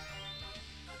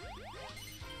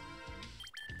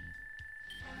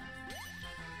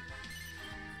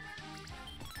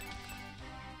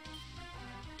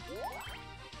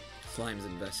 Slime's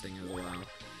investing as well.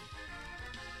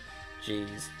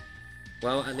 Jeez.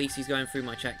 Well, at least he's going through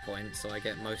my checkpoint, so I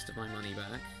get most of my money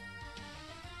back.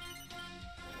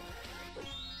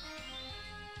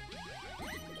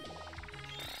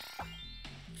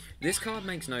 This card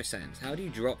makes no sense. How do you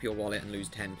drop your wallet and lose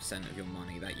 10% of your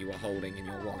money that you are holding in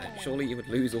your wallet? Surely you would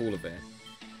lose all of it.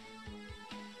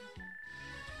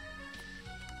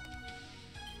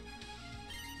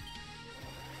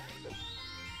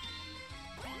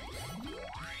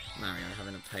 Mario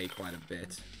having to pay quite a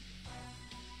bit.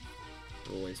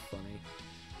 Always funny.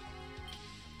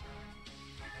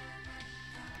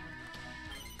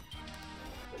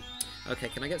 Okay,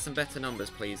 can I get some better numbers,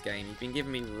 please, game? You've been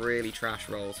giving me really trash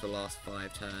rolls for the last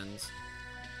 5 turns.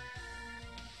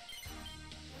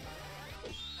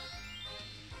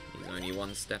 He's only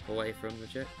one step away from the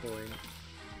checkpoint.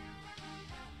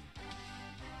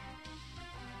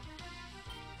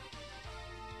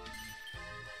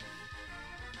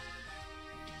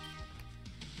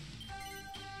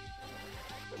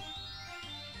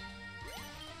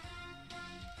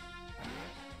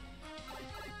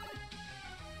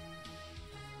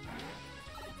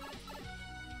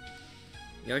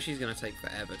 Yoshi's gonna take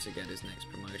forever to get his next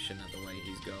promotion at the way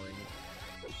he's going.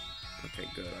 Okay,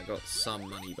 good. I got some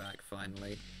money back,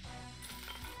 finally.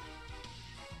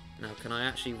 Now, can I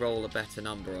actually roll a better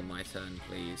number on my turn,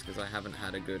 please? Because I haven't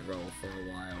had a good roll for a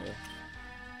while.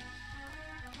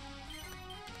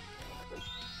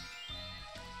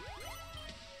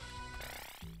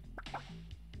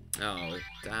 Oh,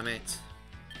 damn it.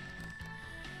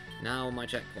 Now my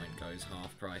checkpoint goes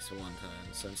half price for one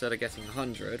turn, so instead of getting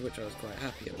 100, which I was quite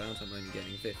happy about, I'm only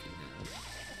getting 50 now.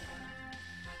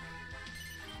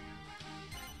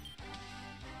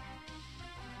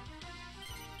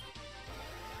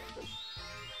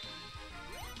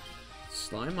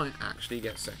 Slime might actually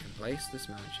get second place this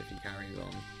match if he carries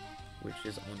on, which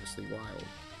is honestly wild.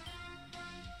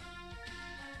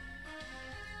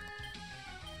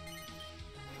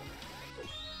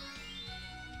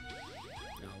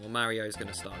 Well, Mario's going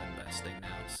to start investing now,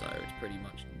 so it's pretty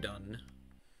much done.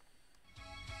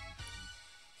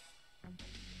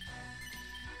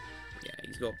 Yeah,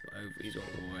 he's got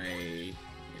way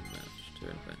much to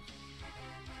invest.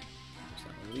 Is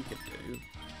that all we could do?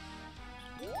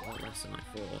 A lot less than I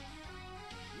thought.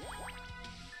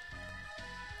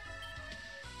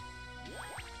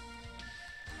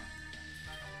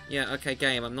 Yeah, okay,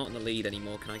 game, I'm not in the lead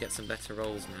anymore. Can I get some better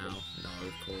rolls now? No,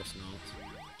 of course not.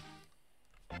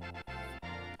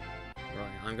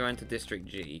 Right, I'm going to District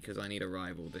G, because I need a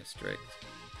rival district.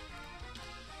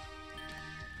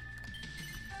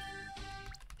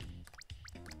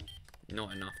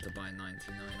 Not enough to buy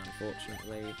 99,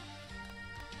 unfortunately.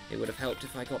 It would have helped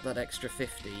if I got that extra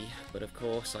 50, but of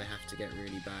course I have to get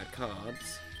really bad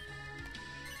cards.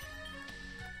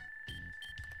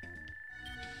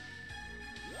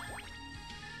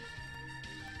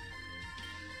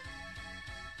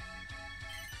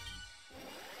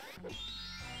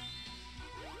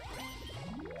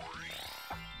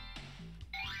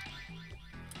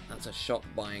 That's a shop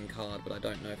buying card, but I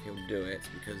don't know if he'll do it,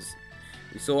 because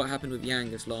we saw what happened with Yang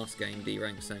this last game,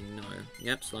 D-Rank saying no.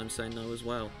 Yep, Slime saying no as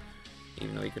well,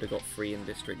 even though he could have got free in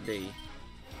District D.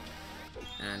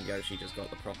 And Yoshi just got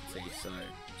the property, so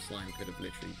Slime could have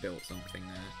literally built something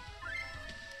there.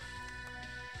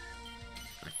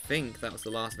 I think that was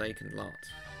the last vacant lot.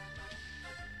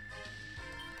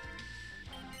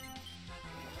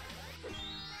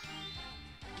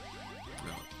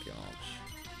 Oh gosh.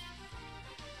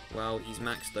 Well, he's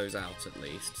maxed those out at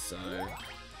least, so...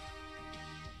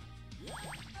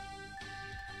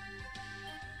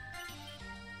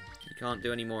 He can't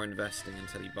do any more investing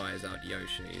until he buys out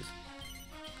Yoshi's.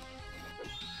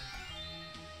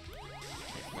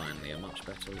 Finally, a much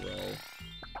better roll.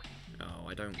 Oh,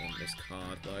 I don't want this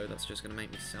card though, that's just going to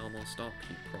make me sell more stock,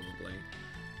 probably.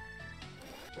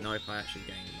 Nope, I actually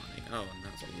gained money. Oh, and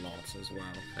that's a lot as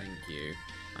well, thank you.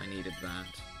 I needed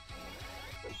that.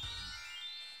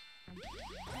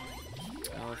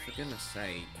 Oh, for goodness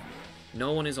sake.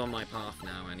 No one is on my path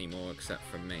now anymore except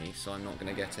for me, so I'm not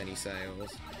going to get any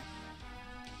sales.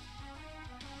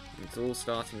 It's all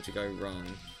starting to go wrong.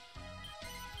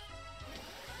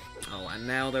 Oh, and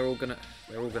now they're all gonna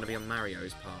be on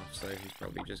Mario's path, so he's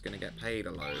probably just gonna get paid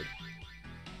a load.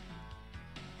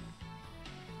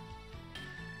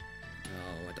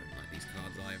 Oh, I don't like these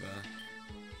cards either.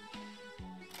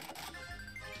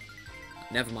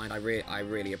 Never mind, I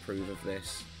really approve of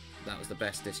this. That was the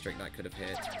best district I could have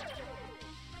hit.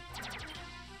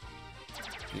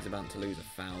 He's about to lose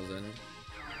 1,000.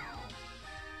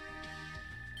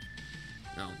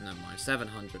 No, never mind.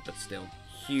 700, but still.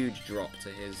 Huge drop to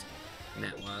his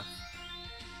net worth.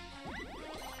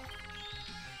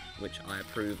 Which I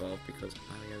approve of, because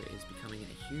Mario is becoming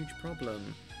a huge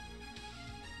problem.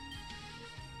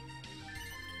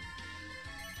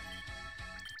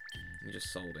 He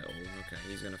just sold it all. Okay,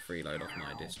 he's going to freeload off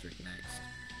my district next.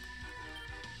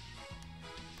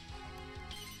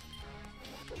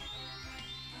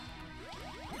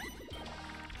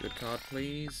 Good card,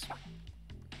 please.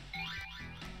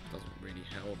 Doesn't really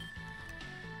help.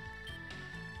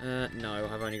 No,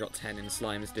 I've only got 10 in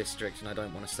Slime's district, and I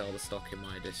don't want to sell the stock in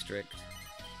my district.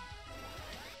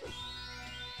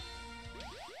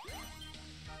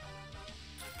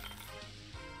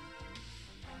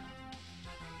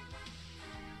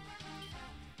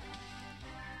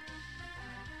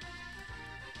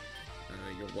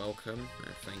 You're welcome.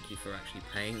 Thank you for actually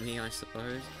paying me, I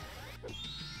suppose.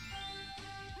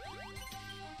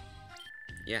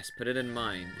 Yes, put it in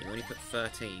mine. You only put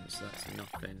 13, so that's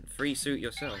nothing. Free suit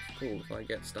yourself. Cool, if I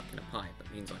get stuck in a pipe,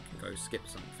 that means I can go skip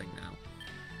something now.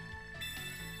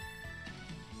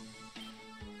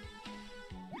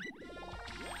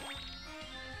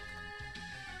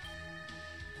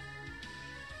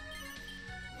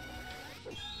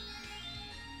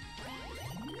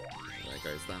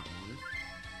 that one.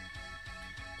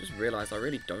 Just realised I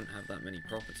really don't have that many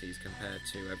properties compared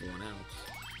to everyone else,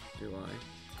 do I?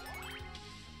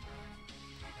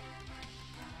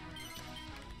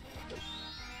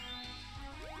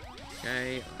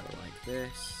 Okay, I like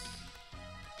this.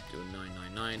 Do a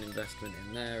 999 investment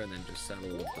in there and then just sell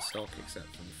all of the stock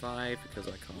except from 5 because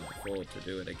I can't afford to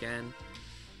do it again.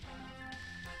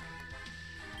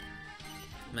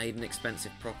 Made an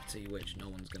expensive property which no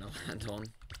one's going to land on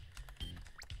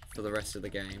for the rest of the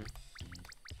game.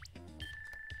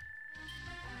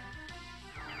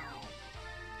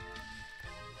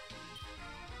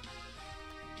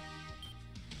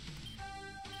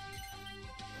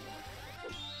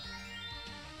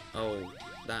 Oh,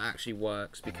 that actually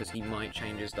works because he might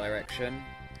change his direction.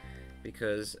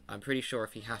 Because I'm pretty sure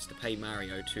if he has to pay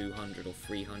Mario 200 or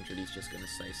 300, he's just going to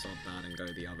say sod that and go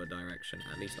the other direction.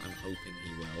 At least I'm hoping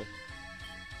he will.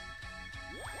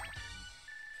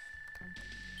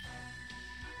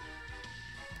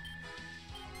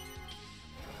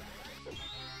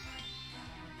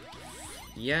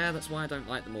 Yeah, that's why I don't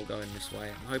like them all going this way.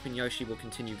 I'm hoping Yoshi will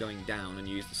continue going down and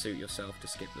use the suit yourself to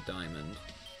skip the diamond.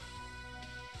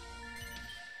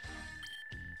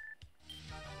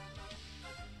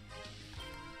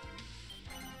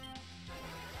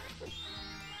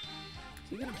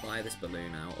 Is he going to buy this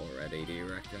balloon out already, do you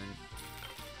reckon?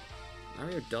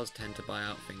 Mario does tend to buy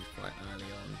out things quite early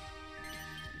on.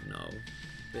 No.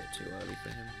 A bit too early for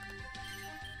him.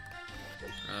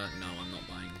 No, I'm not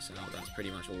buying this out. That's pretty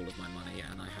much all of my money,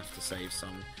 and I have to save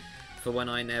some for when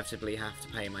I inevitably have to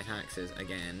pay my taxes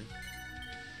again.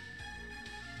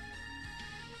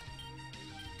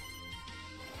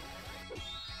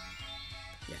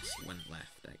 Yes, he went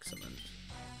left. Excellent.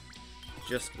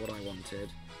 Just what I wanted.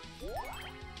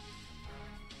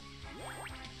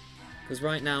 Because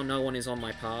right now no one is on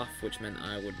my path, which meant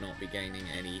I would not be gaining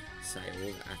any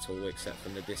sales at all except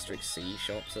from the District C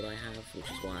shops that I have, which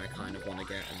is why I kind of want to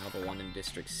get another one in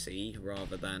District C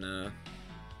rather than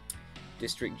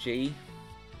District G.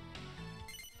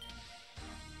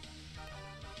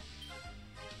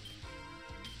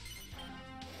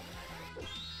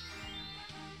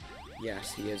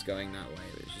 Yes, he is going that way,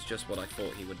 which is just what I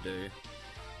thought he would do.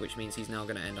 Which means he's now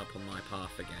going to end up on my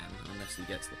path again, unless he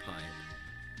gets the pipe.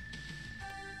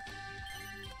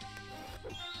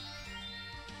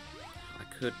 I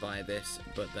could buy this,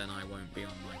 but then I won't be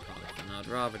on my path, and I'd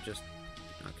rather just...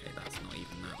 Okay, that's not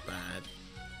even that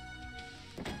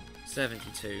bad.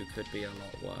 72 could be a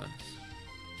lot worse.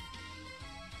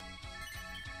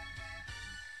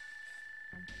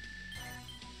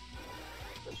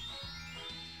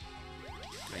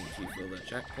 Thank you for the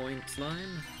checkpoint,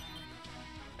 slime.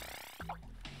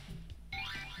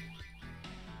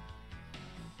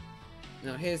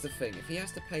 Now here's the thing, if he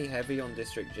has to pay heavy on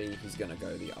District G, he's gonna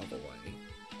go the other way.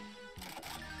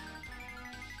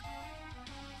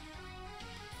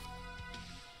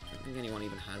 I don't think anyone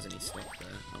even has any stock there.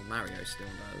 Oh, Mario still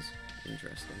does.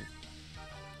 Interesting.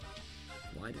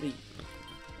 Why did he...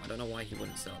 I don't know why he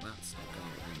wouldn't sell that stock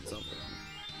on his other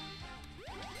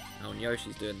one. Oh, and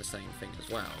Yoshi's doing the same thing as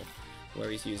well,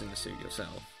 where he's using the suit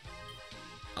yourself.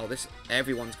 Oh, this...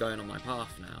 Everyone's going on my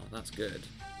path now. That's good.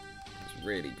 That's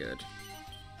really good.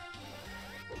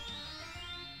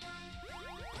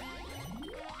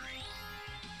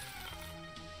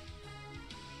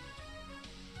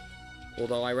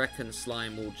 Although I reckon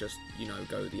Slime will just, you know,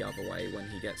 go the other way when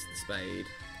he gets the spade,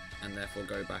 and therefore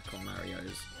go back on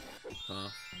Mario's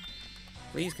path.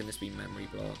 Please, can this be memory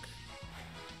block?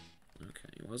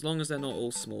 Okay, well, as long as they're not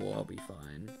all small, I'll be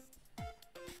fine.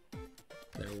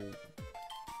 They're all...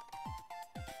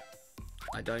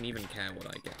 I don't even care what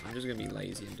I get. I'm just going to be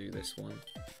lazy and do this one.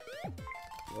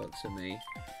 Works for me.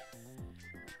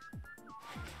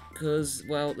 Because,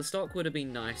 well, the stock would have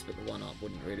been nice, but the 1-up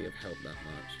wouldn't really have helped that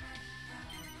much.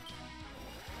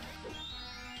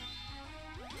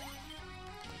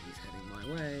 He's heading my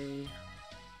way.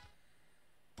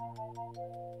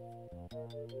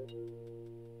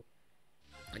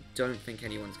 I don't think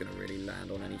anyone's going to really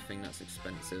land on anything that's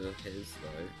expensive of his,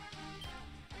 though.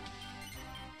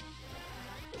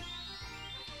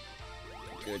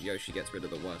 Good, Yoshi gets rid of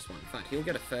the worst one. In fact, he'll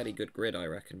get a fairly good grid, I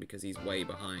reckon, because he's way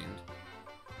behind.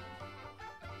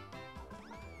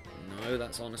 No,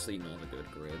 that's honestly not a good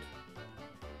grid.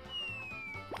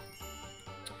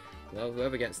 Well,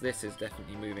 whoever gets this is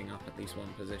definitely moving up at least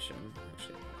one position.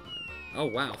 Actually, oh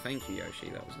wow, thank you,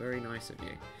 Yoshi. That was very nice of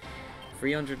you.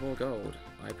 300 more gold.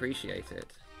 I appreciate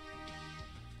it.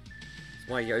 That's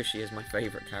why Yoshi is my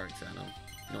favourite character, and I'm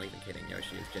not even kidding.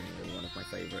 Yoshi is genuinely one of my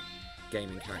favourite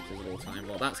gaming characters of all time.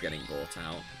 Well, that's getting bought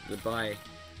out. Goodbye,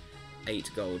 8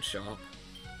 gold shop.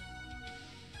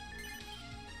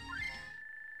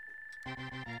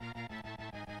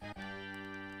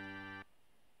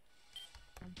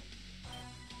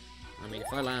 I mean,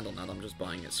 if I land on that, I'm just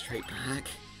buying it straight back.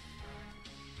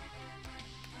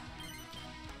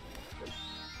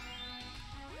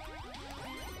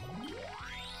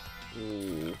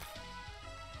 Ooh.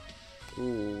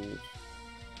 Ooh.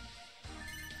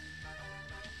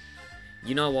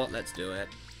 You know what? Let's do it.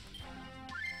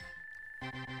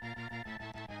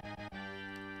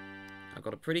 I've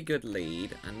got a pretty good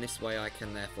lead, and this way I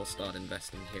can therefore start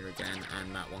investing here again,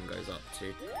 and that one goes up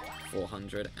to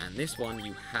 400, and this one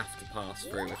you have to pass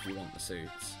through if you want the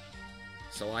suits.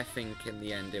 So I think in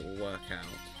the end it will work out.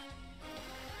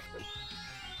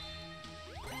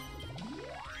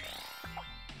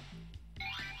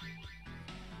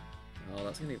 Oh,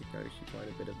 that's going to give Yoshi quite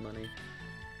a bit of money.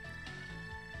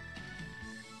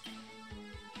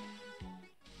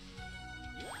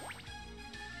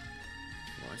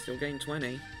 Well, I still gain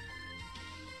 20.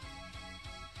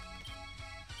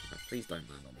 Oh, please don't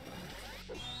land on the bank.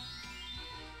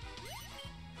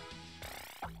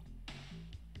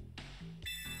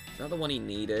 Is that the one he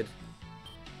needed?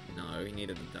 No, he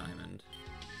needed the diamond.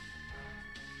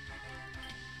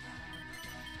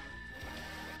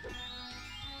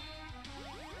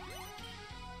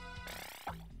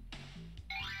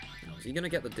 Oh, is he gonna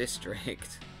get the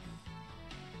district?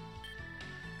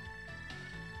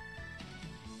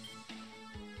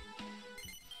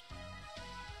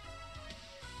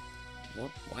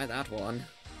 What? Why that one?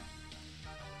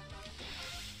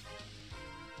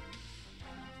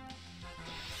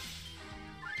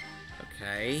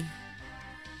 Okay.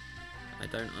 I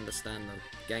don't understand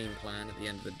the game plan at the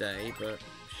end of the day, but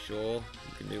sure,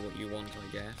 you can do what you want,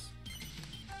 I guess.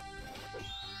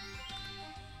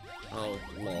 Oh,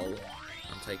 lol.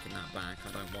 I'm taking that back.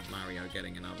 I don't want Mario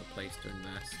getting another place to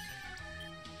invest.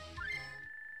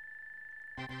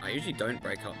 I usually don't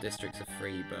break up districts for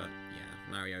free, but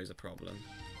yeah, Mario's a problem.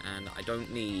 And I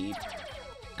don't need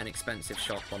an expensive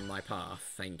shop on my path,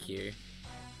 thank you.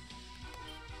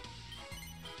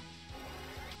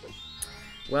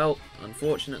 Well,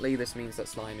 unfortunately this means that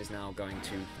Slime is now going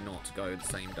to not go the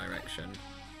same direction,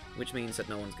 which means that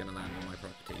no one's going to land on my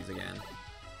properties again.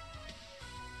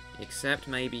 Except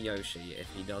maybe Yoshi, if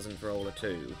he doesn't roll a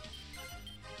 2.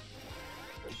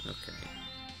 Okay.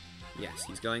 Yes,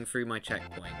 he's going through my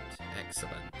checkpoint.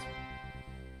 Excellent.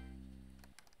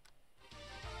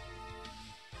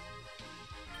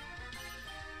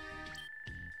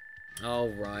 Oh,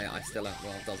 right, I still have...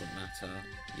 well, it doesn't matter.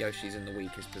 Yoshi's in the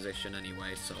weakest position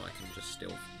anyway, so I can just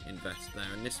still invest there.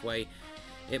 And this way,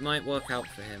 it might work out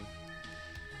for him.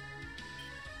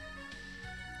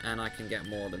 And I can get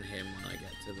more than him when I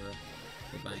get to the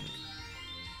bank.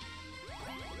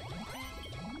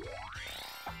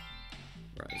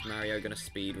 Right, is Mario going to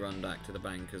speed run back to the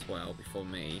bank as well before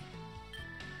me?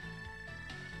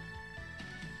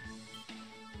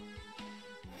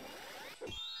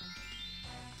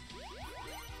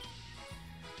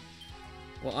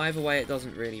 Well, either way, it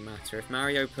doesn't really matter. If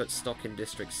Mario puts stock in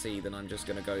District C, then I'm just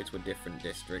going to go to a different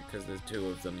district, because there's 2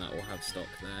 of them that will have stock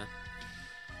there.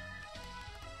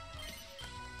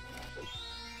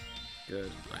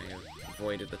 Good, I have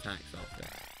avoided the tax after.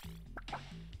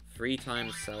 3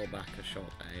 times sell back a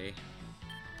shop A. If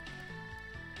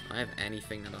I have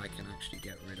anything that I can actually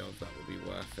get rid of, that would be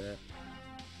worth it.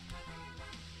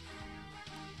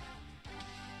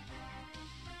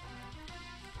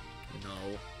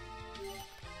 No.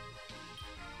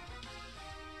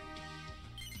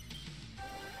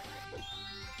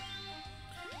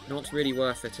 Not really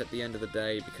worth it at the end of the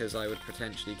day, because I would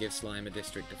potentially give Slime a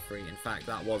district of free. In fact,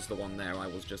 that was the one there I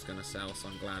was just going to sell, so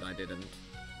I'm glad I didn't.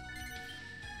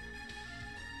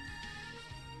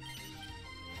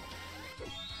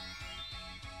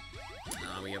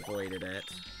 Ah, we avoided it.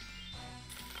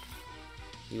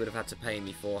 He would have had to pay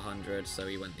me 400, so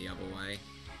he went the other way.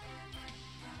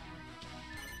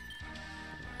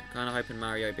 I'm kind of hoping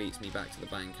Mario beats me back to the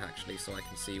bank, actually, so I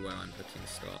can see where I'm putting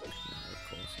stock. No, of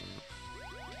course not.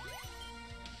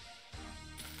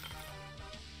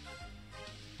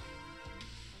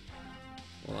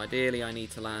 Well, ideally I need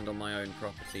to land on my own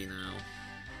property now.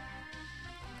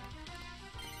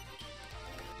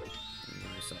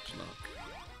 No such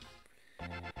luck.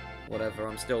 Whatever,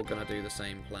 I'm still gonna do the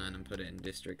same plan and put it in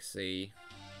District C.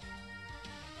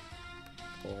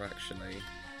 Or actually...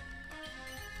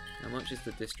 how much is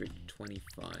the District?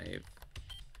 25.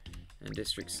 And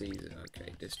District C is...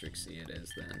 okay, District C it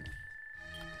is then.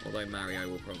 Although Mario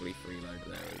will probably freeload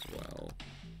there as well.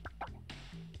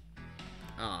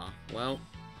 Ah, well,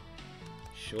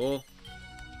 sure.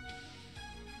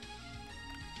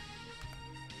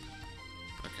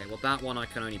 Okay, well that one I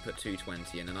can only put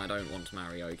 220 in, and I don't want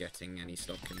Mario getting any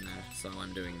stock in there, so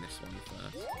I'm doing this one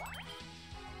first.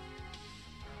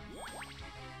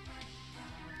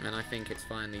 And I think it's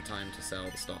finally time to sell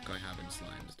the stock I have in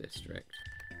Slime's district.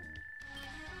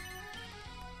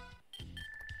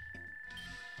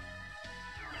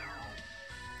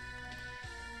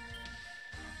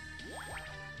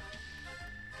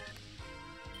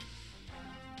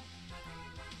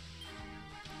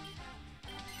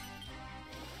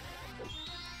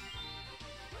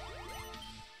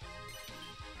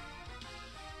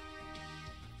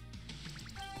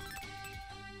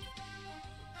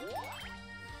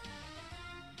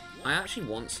 I actually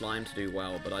want Slime to do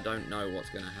well, but I don't know what's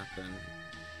going to happen.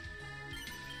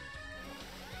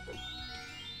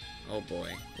 Oh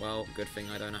boy. Well, good thing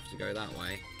I don't have to go that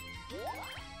way.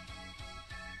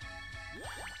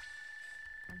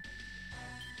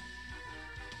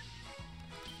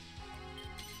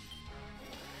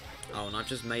 Oh, and I've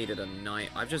just made it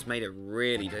I've just made it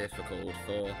really difficult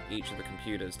for each of the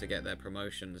computers to get their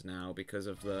promotions now because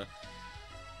of the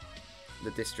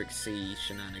District C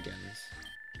shenanigans.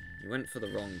 You went for the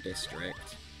wrong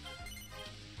district.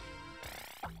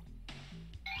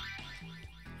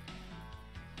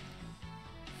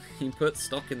 You put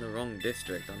stock in the wrong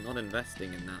district. I'm not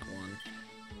investing in that one.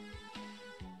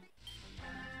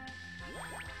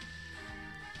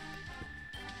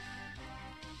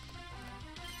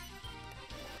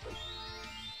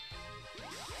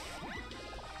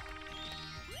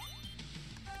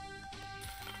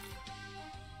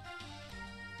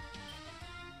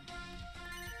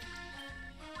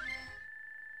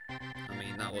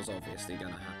 That was obviously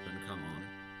going to happen, come on.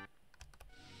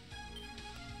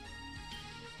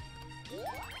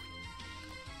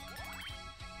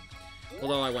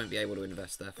 Although I won't be able to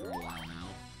invest there for a while now.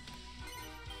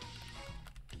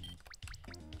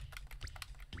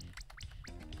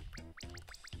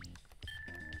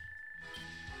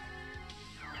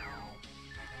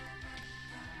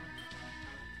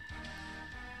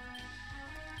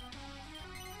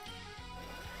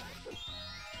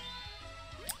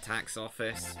 Tax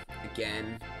office,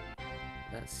 again.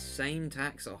 That same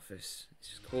tax office. It's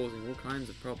just causing all kinds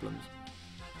of problems.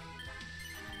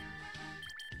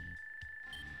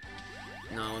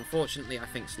 No, unfortunately I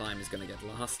think Slime is going to get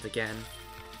last again.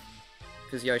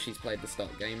 Because Yoshi's played the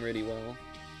start game really well.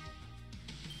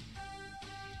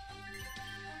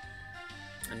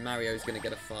 And Mario's going to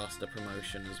get a faster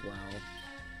promotion as well.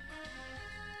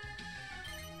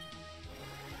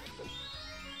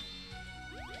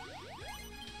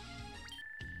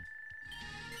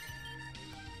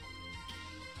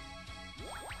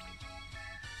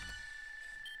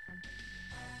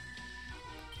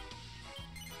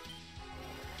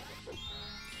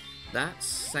 That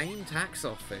same tax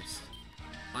office.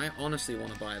 I honestly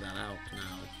want to buy that out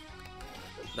now.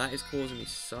 That is causing me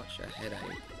such a headache.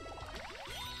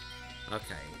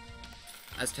 Okay.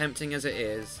 As tempting as it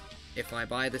is, if I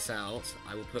buy this out,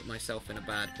 I will put myself in a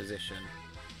bad position.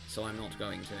 So I'm not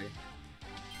going to.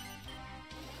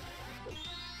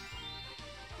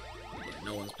 Yeah,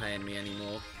 no one's paying me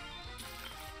anymore.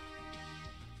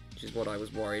 Which is what I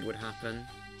was worried would happen.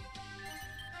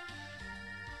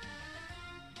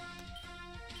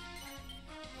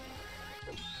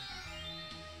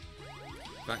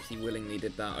 The fact he willingly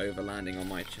did that over landing on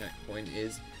my checkpoint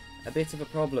is a bit of a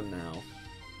problem now.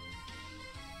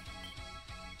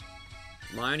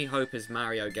 My only hope is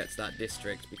Mario gets that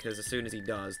district, because as soon as he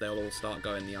does, they'll all start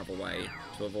going the other way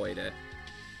to avoid it.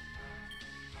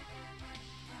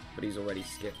 But he's already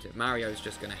skipped it. Mario's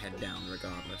just going to head down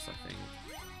regardless, I think.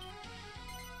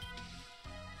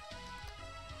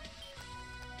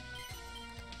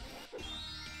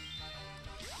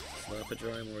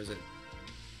 Slurpadrome, or is it...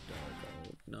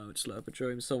 No, it's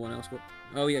Slurpadrome. Someone else got...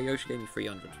 Oh yeah, Yoshi gave me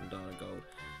 300 from Data Gold.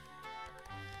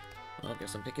 Well, I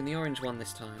guess I'm picking the orange one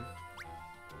this time.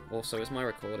 Also, is my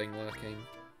recording working?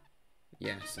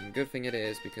 Yes, and good thing it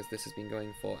is, because this has been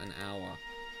going for an hour.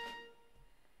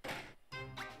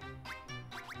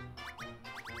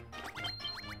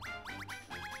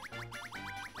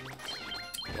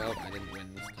 Well, I didn't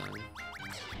win this time.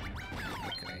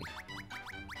 Okay.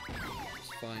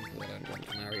 It's fine, because I don't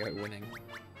want Mario winning.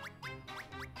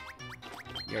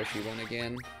 Yoshi won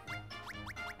again.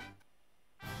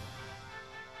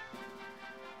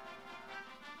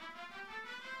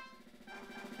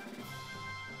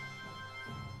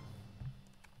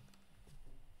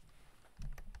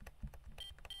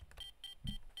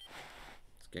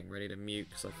 Just getting ready to mute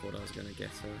because I thought I was going to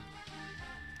get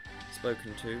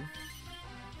spoken to.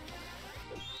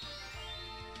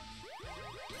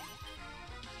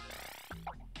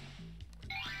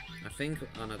 I think,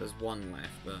 oh no, there's one left,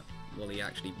 but will he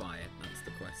actually buy it? That's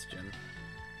the question.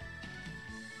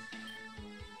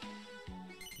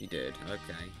 He did,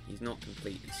 okay. He's not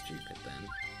completely stupid then.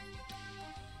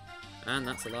 And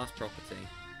that's the last property.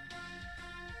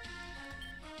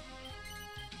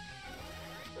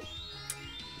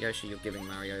 Yoshi, you're giving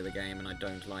Mario the game, and I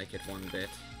don't like it one bit.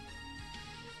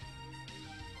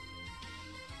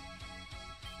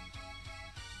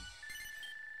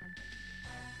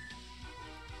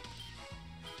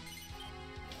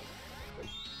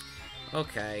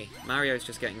 Okay, Mario's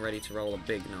just getting ready to roll a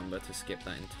big number to skip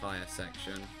that entire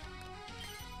section.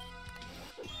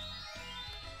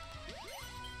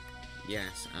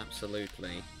 Yes,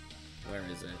 absolutely. Where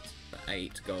is it? The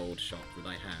 8 gold shop that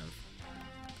I have.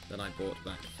 That I bought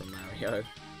back from Mario.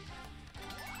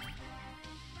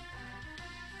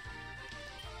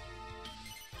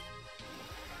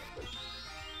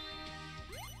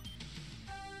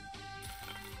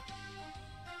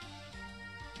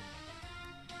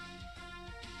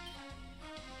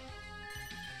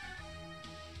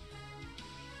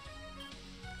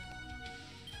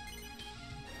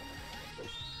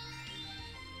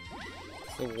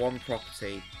 The one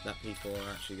property that people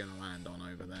are actually going to land on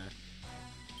over there.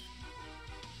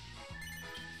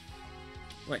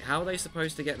 Wait, how are they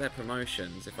supposed to get their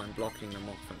promotions if I'm blocking them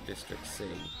off at District C?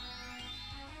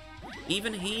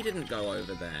 Even he didn't go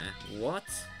over there. What?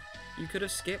 You could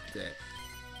have skipped it.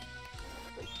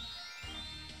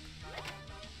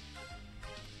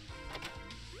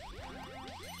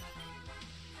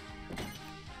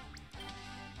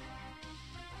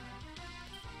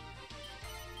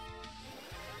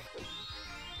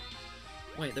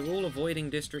 Wait, they're all avoiding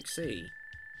District C.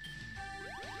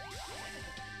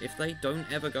 If they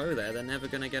don't ever go there, they're never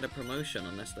going to get a promotion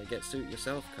unless they get Suit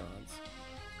Yourself cards.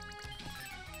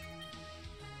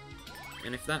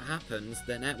 And if that happens,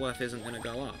 their net worth isn't going to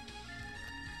go up.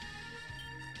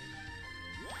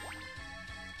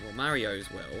 Well, Mario's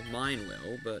will, mine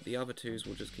will, but the other two's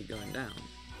will just keep going down.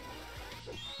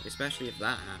 Especially if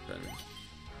that happens.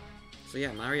 So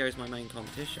yeah, Mario's my main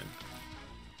competition.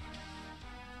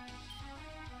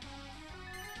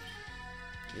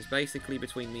 It's basically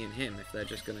between me and him if they're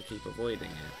just going to keep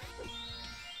avoiding it.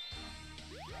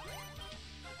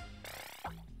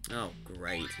 Oh,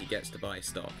 great. He gets to buy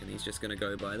stock, and he's just going to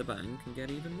go by the bank and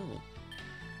get even more.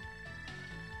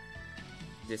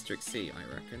 District C, I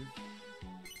reckon.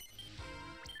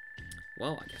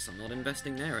 Well, I guess I'm not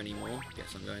investing there anymore.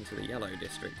 Guess I'm going to the yellow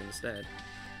district instead.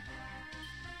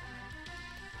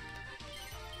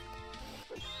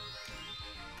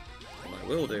 What I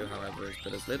will do, however, is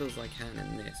put as little as I can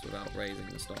in this without raising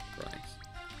the stock price.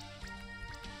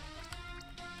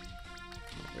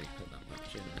 Not really put that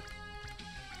much in it.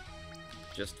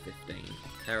 Just 15.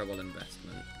 Terrible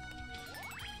investment.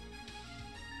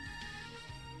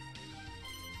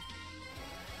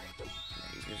 Yeah,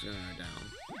 he's just gonna go down.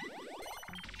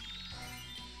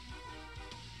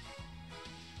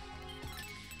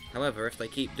 However, if they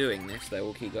keep doing this, they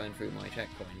will keep going through my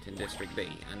checkpoint in District B,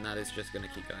 and that is just going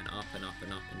to keep going up and up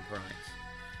and up in price.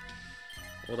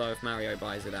 Although if Mario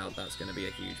buys it out, that's going to be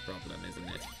a huge problem, isn't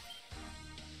it?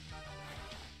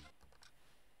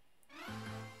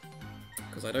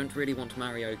 Because I don't really want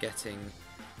Mario getting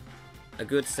a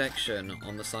good section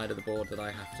on the side of the board that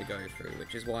I have to go through,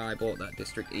 which is why I bought that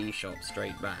District E shop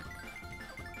straight back.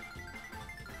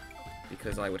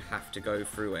 Because I would have to go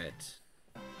through it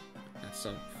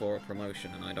for a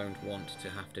promotion, and I don't want to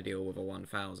have to deal with a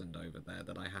 1000 over there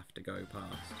that I have to go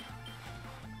past.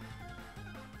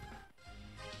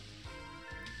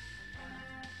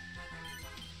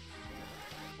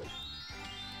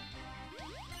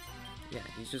 Yeah,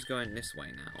 he's just going this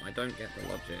way now. I don't get the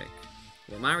logic.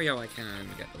 Well, Mario I can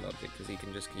get the logic, because he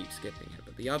can just keep skipping it,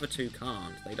 but the other two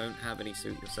can't. They don't have any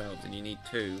Suit Yourselves, and you need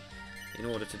 2 in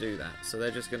order to do that. So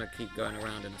they're just going to keep going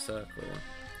around in a circle.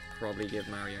 Probably give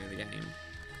Mario the game.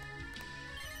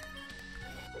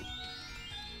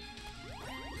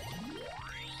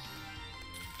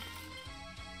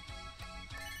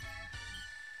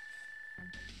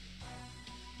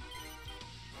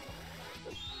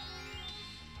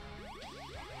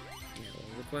 Yeah,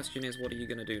 well, the question is, what are you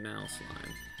going to do now,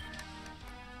 Slime?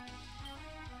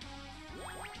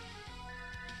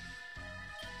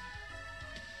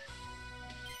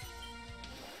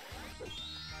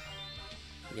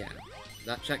 Yeah,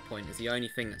 that checkpoint is the only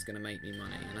thing that's going to make me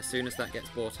money, and as soon as that gets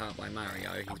bought out by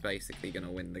Mario, he's basically going to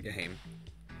win the game.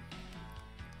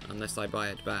 Unless I buy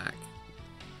it back.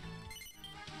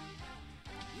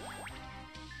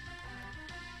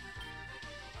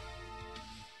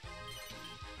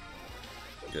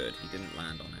 Good, he didn't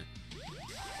land on it.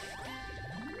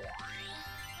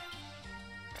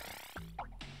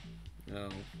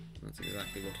 Oh, that's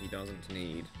exactly what he doesn't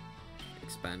need.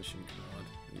 Expansion card.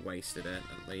 He wasted it,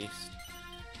 at least.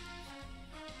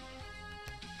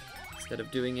 instead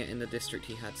of doing it in the district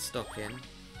he had stock in.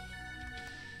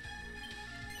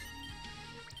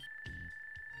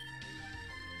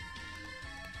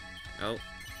 Oh,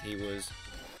 he was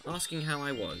asking how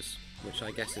I was, which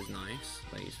I guess is nice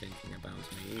that he's thinking about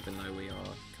me, even though we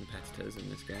are competitors in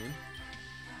this game.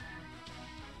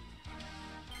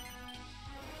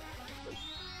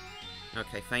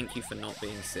 Okay, thank you for not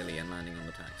being silly and landing on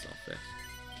the tax office,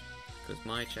 because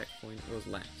my checkpoint was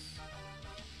less.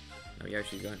 Oh,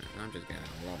 Yoshi's going. I'm just getting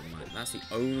a lot of money. That's the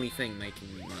only thing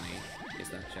making me money, is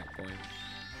that checkpoint.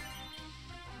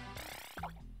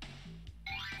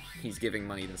 He's giving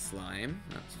money to Slime.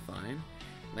 That's fine.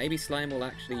 Maybe Slime will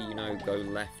actually, you know, go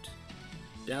left.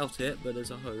 Doubt it, but there's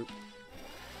a hope.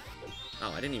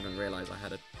 Oh, I didn't even realise I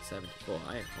had a 74.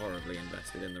 I horribly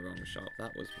invested in the wrong shop.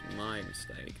 That was my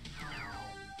mistake.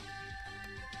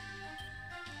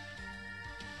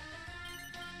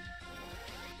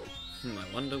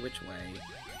 I wonder which way.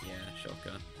 Yeah,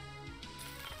 shocker.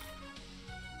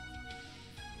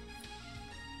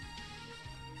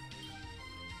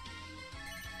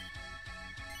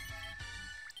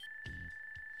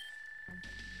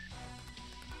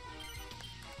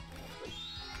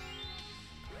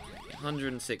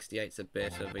 $168's a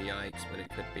bit of a yikes, but it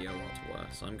could be a lot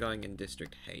worse. I'm going in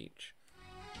District H,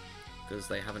 because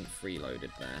they haven't freeloaded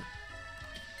there.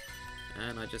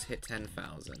 And I just hit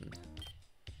 10,000.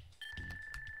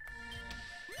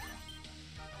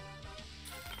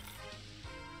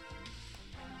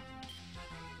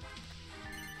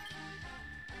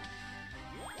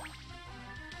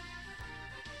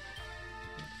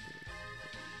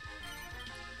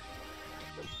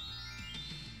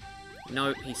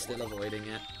 Nope, he's still avoiding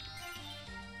it.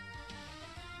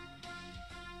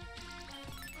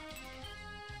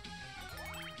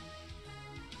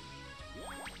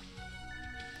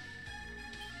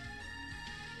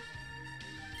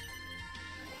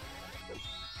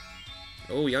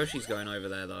 Oh, Yoshi's going over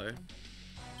there, though.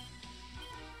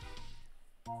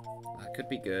 That could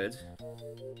be good.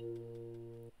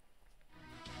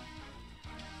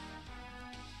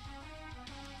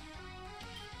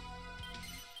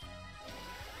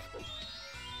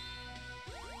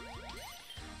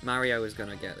 Mario is going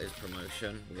to get his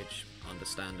promotion, which,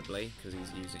 understandably, because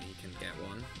he can get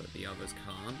one, but the others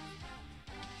can't.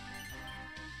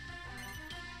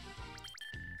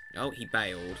 Oh, he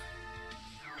bailed.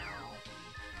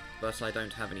 But I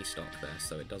don't have any stock there,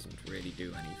 so it doesn't really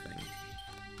do anything.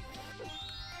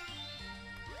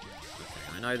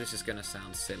 Okay, I know this is going to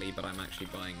sound silly, but I'm actually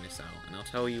buying this out, and I'll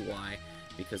tell you why.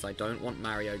 Because I don't want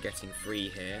Mario getting free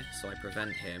here, so I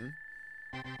prevent him.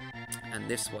 And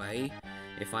this way,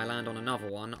 if I land on another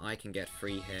one, I can get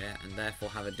free here, and therefore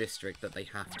have a district that they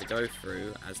have to go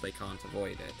through, as they can't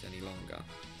avoid it any longer.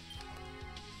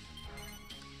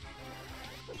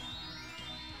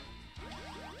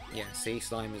 Yeah, see,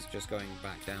 Slime is just going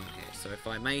back down here, so if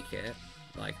I make it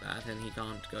like that, then he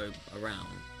can't go around,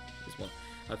 is what...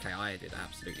 Okay, I did an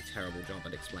absolutely terrible job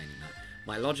at explaining that.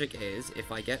 My logic is, if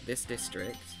I get this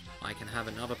district, I can have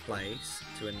another place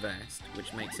to invest,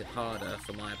 which makes it harder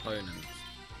for my opponents.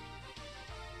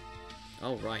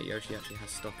 Oh right, Yoshi actually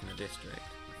has stock in a district.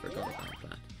 I forgot about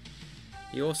that.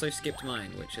 He also skipped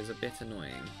mine, which is a bit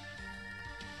annoying.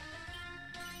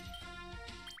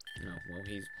 Oh, well,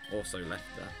 he's also left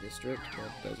that district, but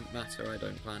doesn't matter, I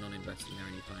don't plan on investing there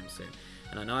anytime soon.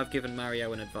 And I know I've given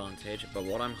Mario an advantage, but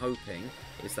what I'm hoping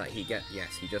is that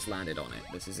yes, he just landed on it.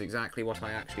 This is exactly what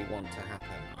I actually want to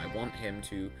happen. I want him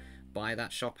to buy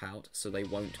that shop out so they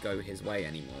won't go his way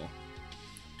anymore.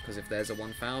 Because if there's a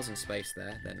 1,000 space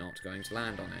there, they're not going to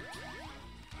land on it.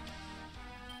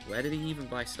 Where did he even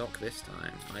buy stock this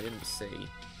time? I didn't see.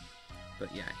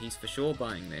 But yeah, he's for sure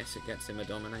buying this, it gets him a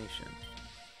domination.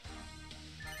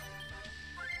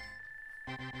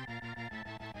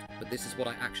 But this is what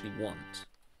I actually want.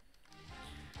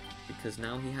 Because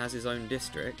now he has his own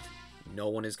district, no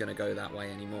one is going to go that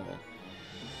way anymore.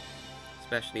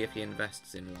 Especially if he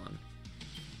invests in one.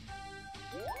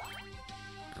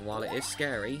 And while it is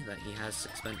scary that he has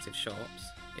expensive shops,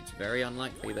 it's very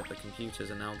unlikely that the computers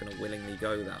are now going to willingly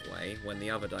go that way when the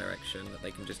other direction that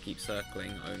they can just keep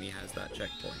circling only has that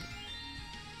checkpoint.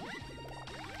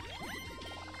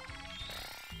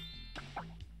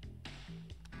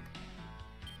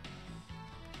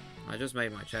 I just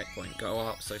made my checkpoint go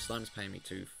up, so Slime's paying me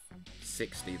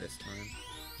 260 this time.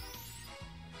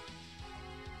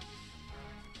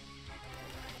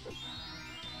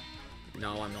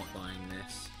 No, I'm not buying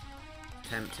this.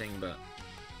 Tempting, but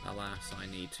alas, I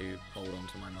need to hold on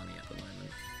to my money at the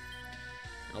moment.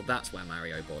 Oh, that's where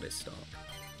Mario bought his stock.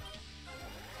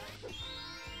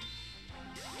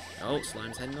 Oh,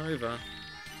 Slime's heading over.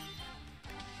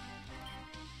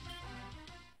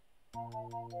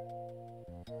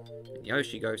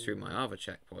 Yoshi goes through my other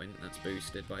checkpoint, that's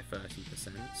boosted by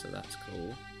 30%, so that's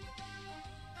cool.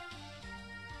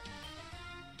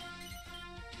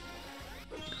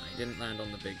 No, he didn't land on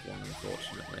the big one,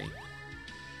 unfortunately.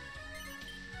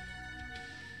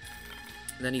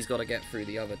 Then he's got to get through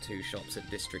the other two shops at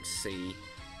District C.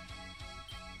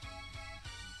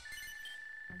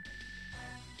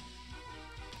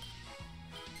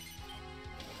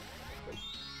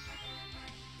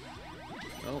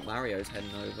 Oh, Mario's heading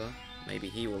over. Maybe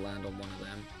he will land on one of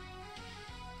them.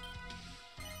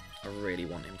 I really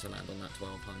want him to land on that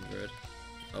 1200.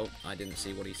 Oh, I didn't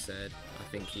see what he said. I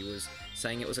think he was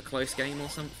saying it was a close game or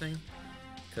something,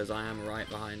 because I am right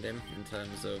behind him in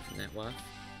terms of net worth.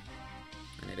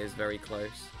 And it is very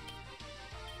close.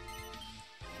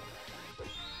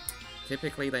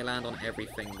 Typically they land on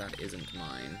everything that isn't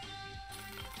mine,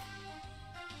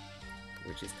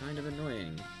 which is kind of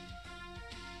annoying.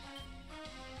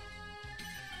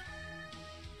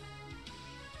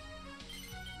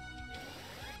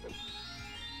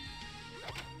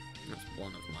 That's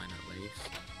one of mine at least.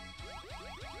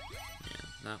 Yeah,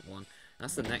 that one.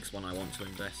 That's the next one I want to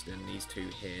invest in, these two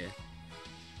here.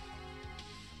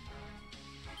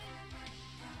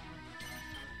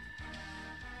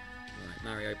 Right,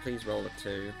 Mario, please roll a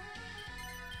 2.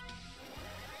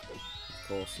 Of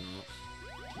course not.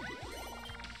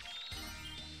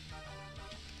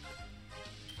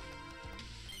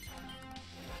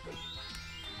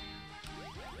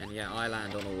 And yeah, I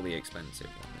land on all the expensive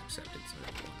ones, except it's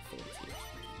only 140, it's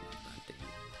really not that deep.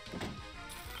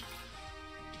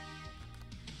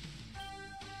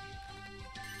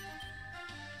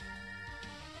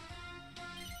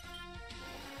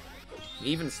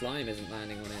 Even Slime isn't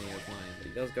landing on any of mine, but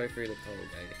he does go through the toll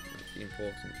gate, that's the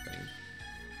important thing.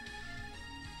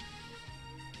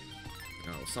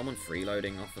 Oh, someone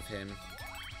freeloading off of him.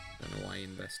 Don't know why he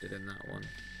invested in that one.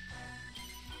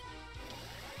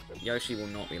 Yoshi will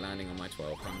not be landing on my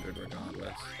 1200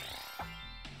 regardless.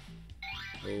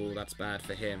 Oh, that's bad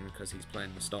for him because he's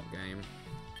playing the stock game.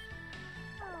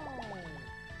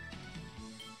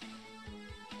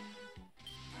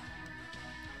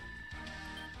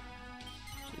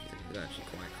 Jeez, he's actually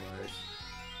quite close.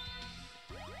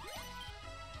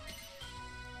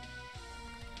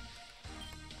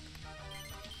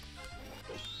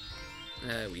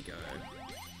 There we go.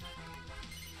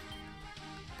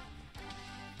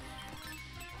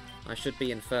 I should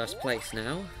be in first place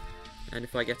now, and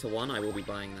if I get a 1, I will be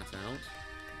buying that out.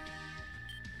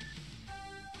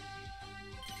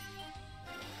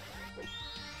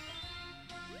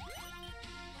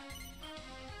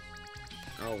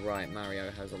 Oh right,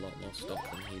 Mario has a lot more stock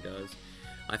than he does.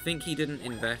 I think he didn't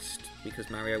invest because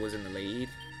Mario was in the lead,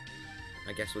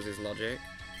 I guess was his logic.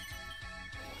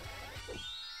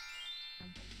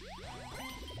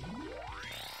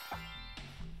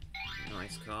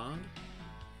 Nice card.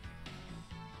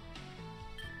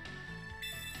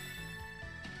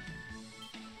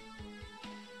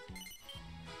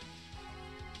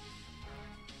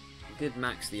 He did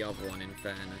max the other one in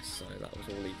fairness, so that was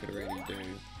all he could really do.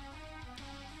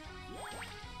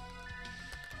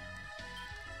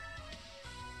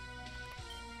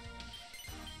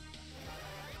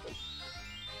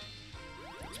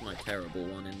 That's my terrible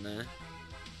one in there.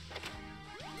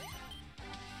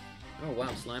 Oh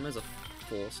wow, Slime has a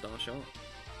 4-star shot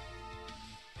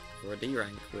for a D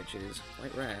rank, which is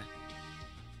quite rare.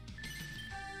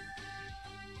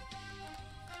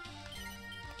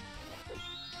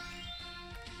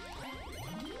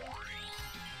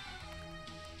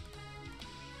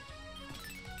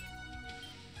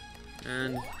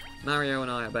 And Mario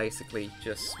and I are basically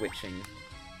just switching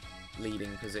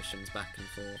leading positions back and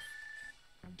forth.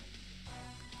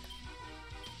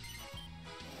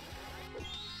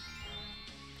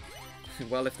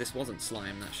 Well, if this wasn't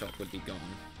Slime, that shot would be gone.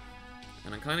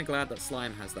 And I'm kind of glad that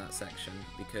Slime has that section,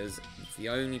 because it's the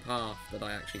only path that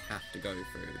I actually have to go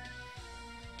through.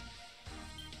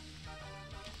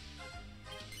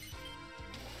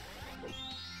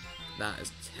 That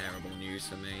is terrible news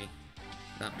for me.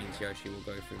 That means Yoshi will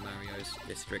go through Mario's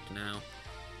district now.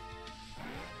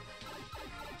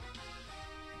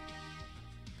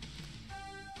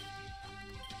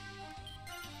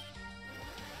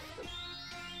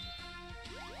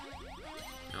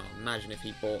 Imagine if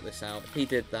he bought this out. If he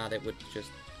did that, it would just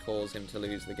cause him to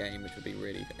lose the game, which would be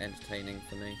really entertaining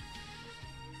for me.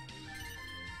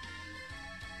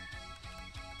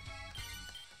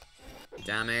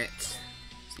 Damn it.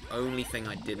 It's the only thing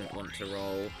I didn't want to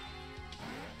roll.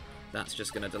 That's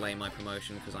just going to delay my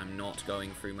promotion because I'm not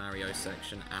going through Mario's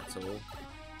section at all.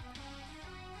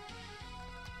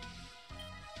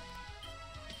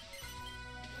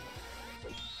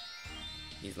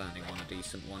 He's landing on a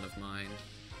decent one of mine.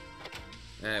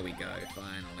 There we go,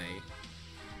 finally.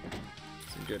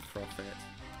 Some good profit.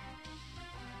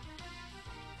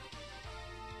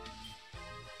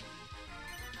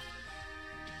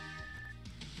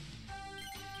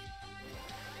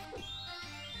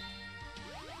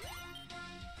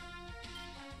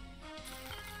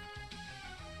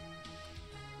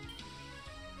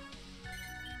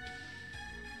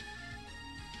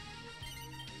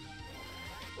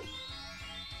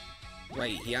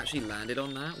 Wait, he actually landed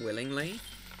on that willingly?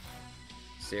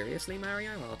 Seriously, Mario?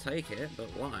 I'll take it, but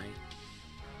why?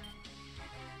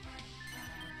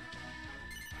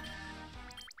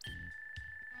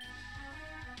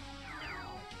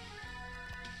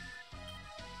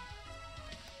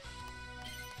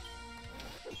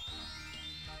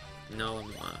 No, I'm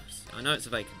worse. I know it's a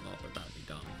vacant lot, but that'd be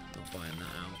dumb. Not buying that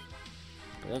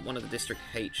out. I want one of the District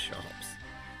H shops.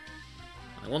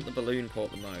 I want the balloon port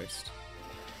the most.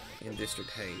 In District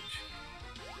H.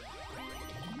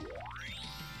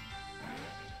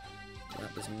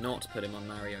 That does not put him on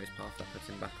Mario's path, that puts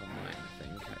him back on mine, I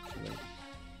think, actually.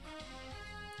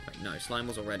 Wait, no, Slime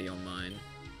was already on mine.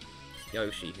 It's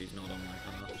Yoshi who's not on my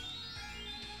path.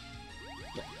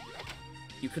 What?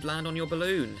 You could land on your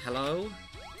balloon, hello?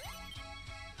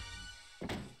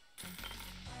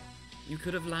 You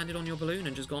could have landed on your balloon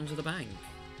and just gone to the bank.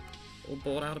 Or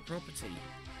bought out a property.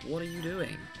 What are you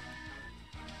doing?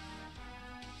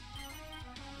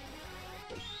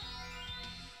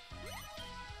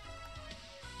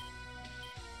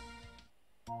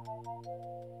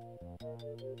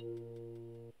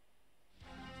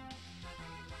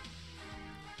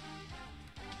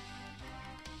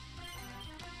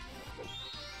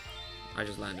 I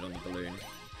just landed on the balloon.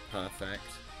 Perfect.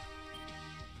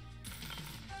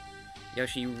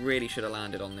 Yoshi, you really should have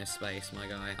landed on this space, my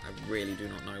guy. I really do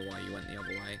not know why you went the other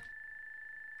way.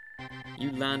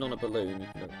 You land on a balloon, you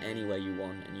can go anywhere you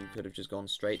want, and you could have just gone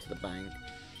straight to the bank.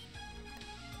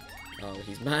 Oh,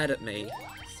 he's mad at me.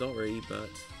 Sorry, but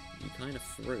you kind of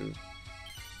threw.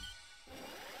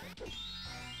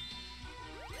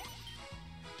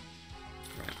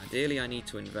 Right, ideally I need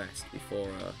to invest before,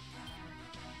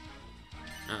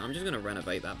 I'm just going to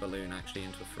renovate that balloon actually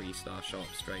into a 3-star shop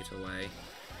straight away.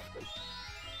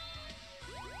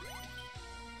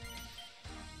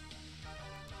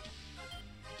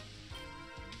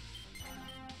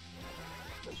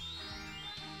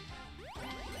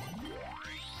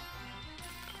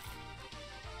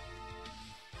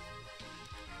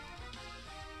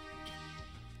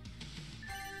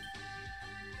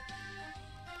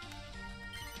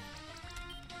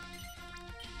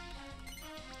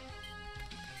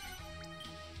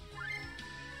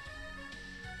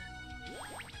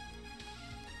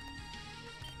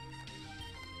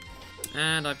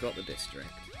 And I've got the district.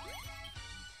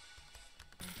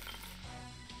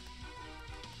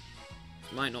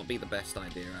 This might not be the best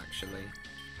idea, actually.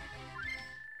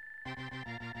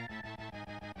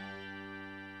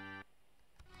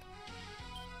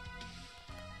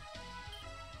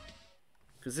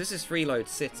 Because this is Freeload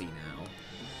City now.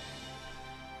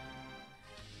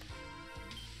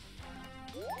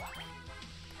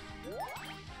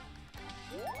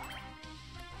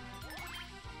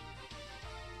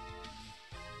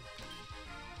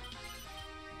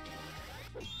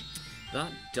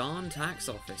 That darn tax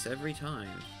office every time.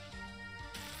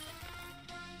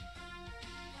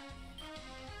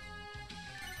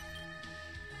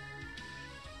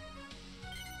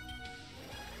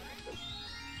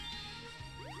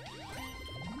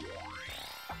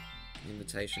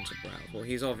 Invitation to browse. Well,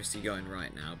 he's obviously going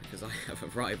right now because I have a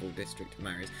rival district to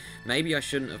Mario's. Maybe I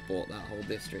shouldn't have bought that whole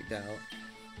district out.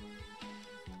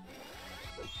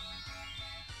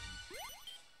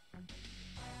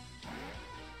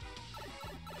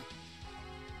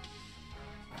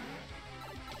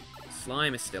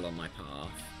 Slime is still on my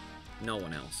path. No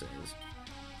one else is.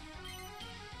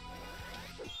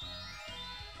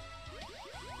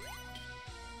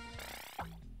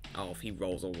 Oh, if he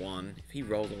rolls a 1. If he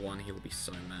rolls a 1, he will be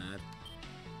so mad.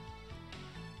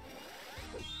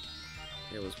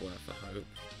 It was worth a hope.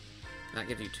 That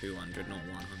gives you 200, not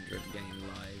 100. Game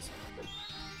lies.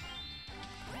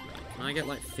 Right, can I get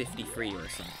like 53 or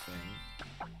something?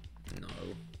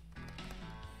 No.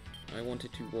 I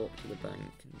wanted to walk to the bank.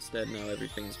 Instead, now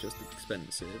everything's just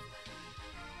expensive.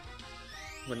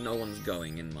 When no one's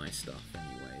going in my stuff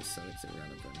anyway, so it's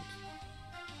irrelevant.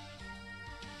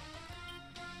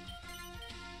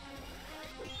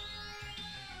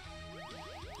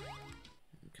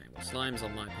 Okay, well, Slime's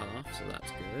on my path, so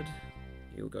that's good.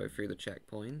 He'll go through the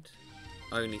checkpoint.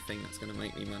 Only thing that's going to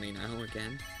make me money now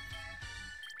again.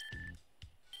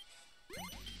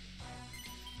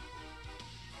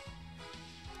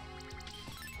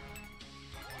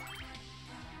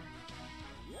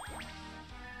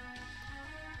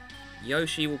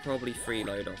 Yoshi will probably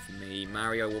freeload off me.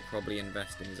 Mario will probably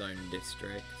invest in his own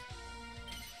district.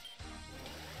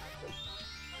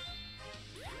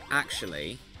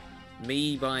 Actually,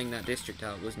 me buying that district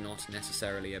out was not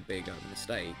necessarily a big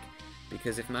mistake,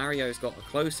 because if Mario's got a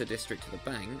closer district to the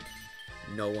bank,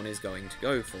 no one is going to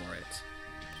go for it.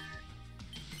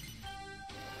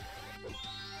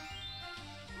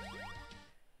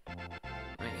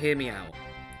 Right, hear me out.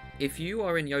 If you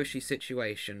are in Yoshi's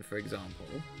situation, for example,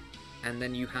 and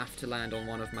then you have to land on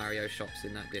one of Mario's shops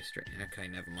in that district... Okay,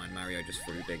 never mind, Mario just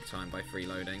threw big time by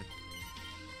freeloading.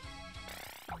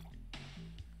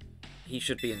 He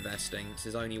should be investing. It's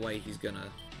his only way he's gonna,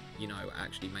 you know,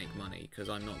 actually make money, because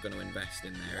I'm not going to invest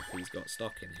in there if he's got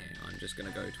stock in here. I'm just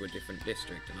going to go to a different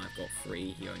district, and I've got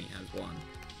 3, he only has 1.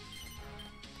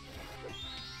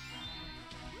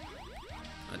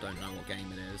 I don't know what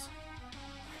game it is.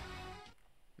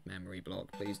 Memory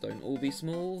block, please don't all be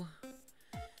small.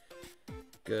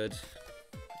 Good.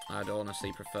 I'd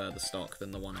honestly prefer the stock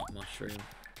than the 1-up mushroom.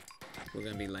 We're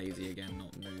going to be lazy again,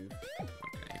 not move.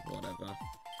 Okay, whatever.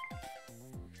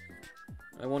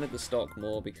 I wanted the stock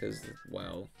more because,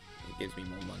 well, it gives me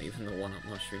more money than the 1-up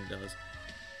mushroom does.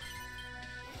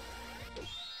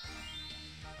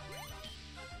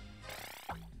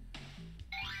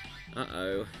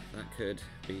 Uh-oh, that could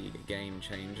be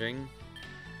game-changing.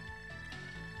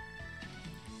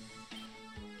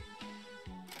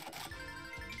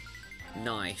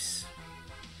 Nice.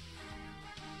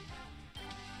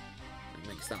 It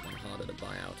makes that one harder to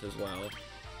buy out as well,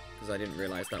 because I didn't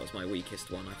realise that was my weakest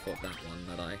one. I thought that one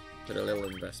that I put a little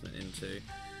investment into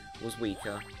was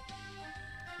weaker.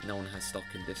 No one has stock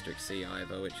in District C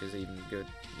either, which is even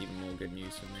more good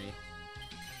news for me.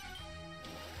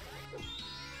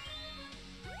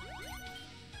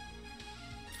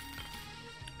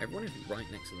 Everyone is right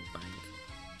next to the bank.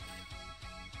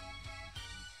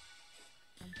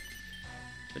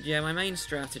 But yeah, my main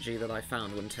strategy that I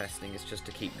found when testing is just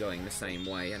to keep going the same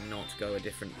way and not go a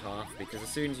different path, because as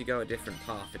soon as you go a different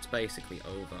path, it's basically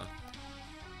over.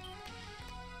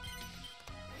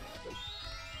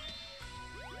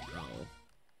 Oh.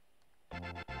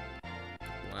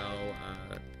 Well,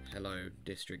 hello,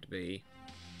 District B.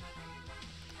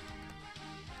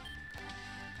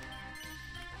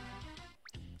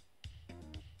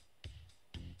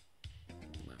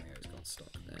 Mario's got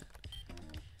stock there.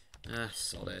 Ah,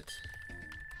 sod it.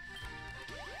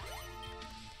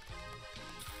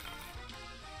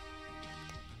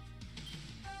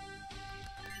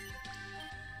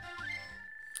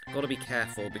 Gotta be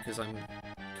careful, because I'm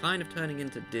kind of turning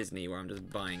into Disney, where I'm just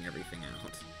buying everything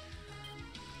out.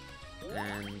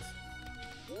 And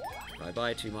if I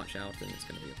buy too much out, then it's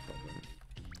gonna be a problem.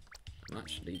 I'm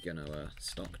actually gonna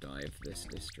stock dive this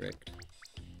district.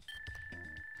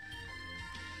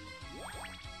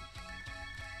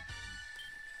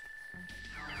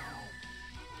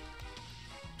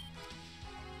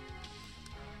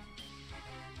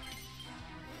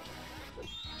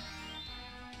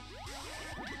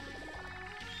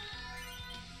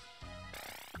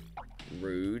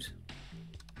 Rude.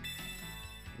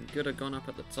 Could have gone up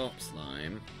at the top,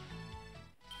 slime.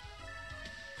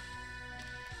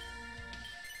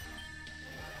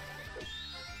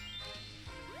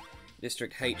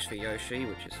 District H for Yoshi,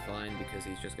 which is fine because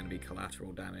he's just going to be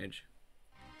collateral damage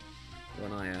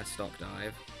when I stock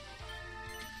dive.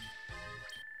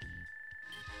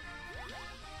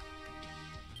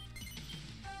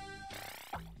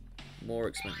 More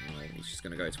expensive. Well, he's just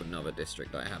going to go to another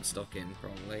district that I have stock in,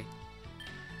 probably.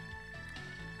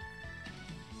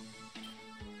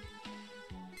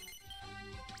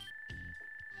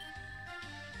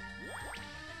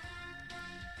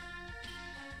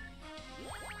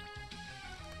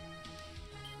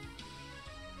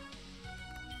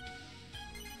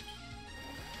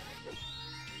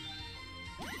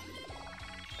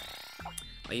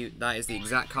 That is the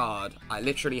exact card I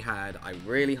literally had. I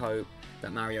really hope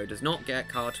that Mario does not get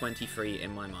card 23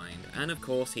 in my mind. And of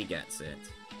course he gets it.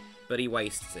 But he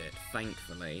wastes it,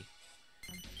 thankfully.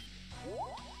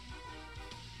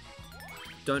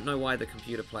 Don't know why the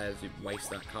computer players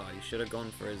waste that card. He should have gone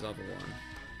for his other one.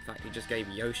 In fact, he just gave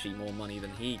Yoshi more money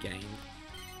than he gained.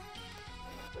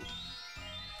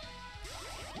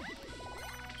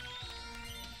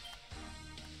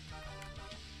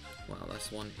 Wow,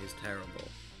 this one is terrible.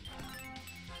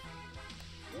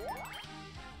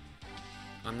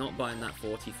 I'm not buying that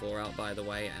 44 out, by the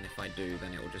way, and if I do,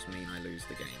 then it will just mean I lose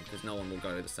the game, because no one will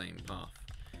go the same path.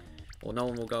 Or no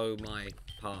one will go my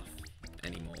path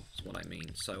anymore, is what I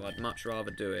mean. So I'd much rather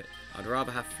do it. I'd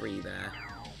rather have 3 there.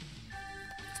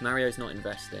 Because Mario's not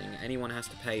investing. Anyone has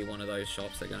to pay one of those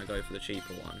shops, they're going to go for the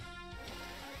cheaper one.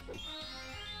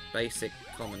 basic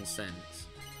common sense.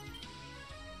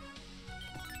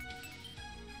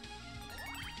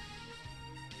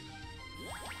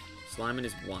 Slime and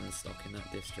his one stock in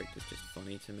that district is just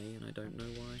funny to me, and I don't know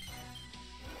why.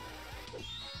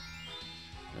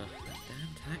 Ugh, that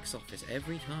damn tax office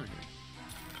every time.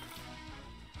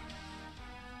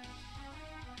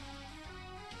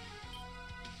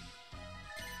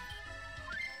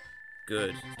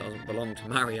 Good. Doesn't belong to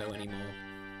Mario anymore.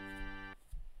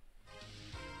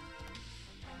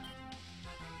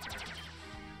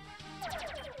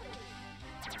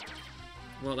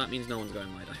 Well, that means no one's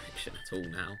going my direction at all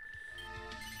now.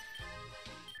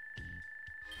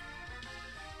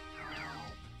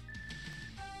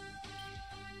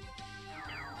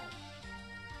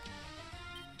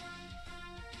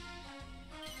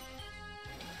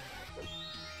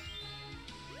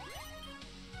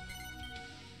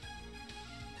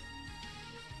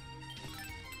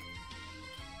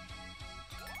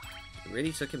 It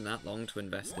really took him that long to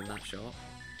invest in that shop.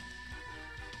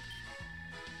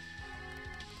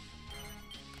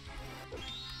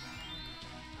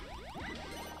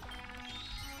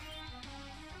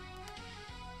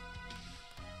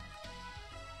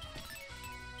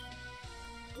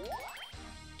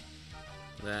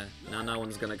 There. Now no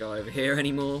one's gonna go over here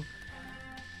anymore.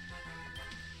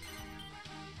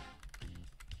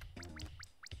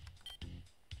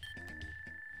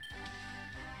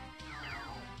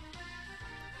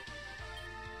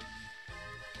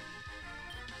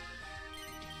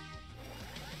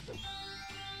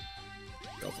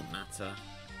 Doesn't matter.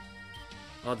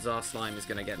 Odds are Slime is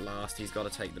going to get last. He's got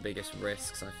to take the biggest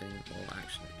risks, I think. Well,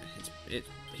 actually,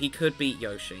 he could beat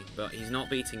Yoshi, but he's not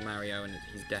beating Mario, and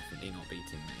he's definitely not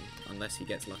beating me. Unless he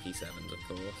gets lucky sevens, of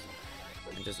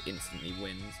course, and just instantly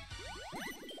wins.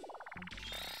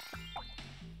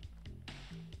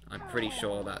 I'm pretty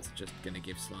sure that's just going to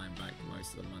give Slime back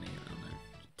most of the money. I don't know,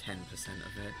 10%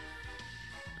 of it.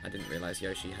 I didn't realise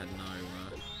Yoshi had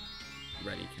no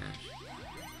ready cash.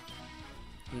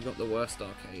 He got the worst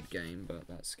arcade game, but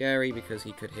that's scary because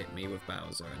he could hit me with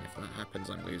Bowser, and if that happens,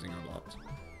 I'm losing a lot.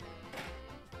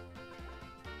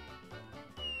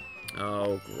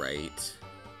 Oh, great.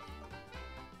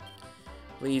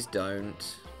 Please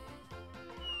don't.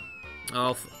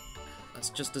 Oh, that's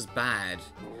just as bad,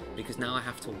 because now I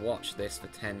have to watch this for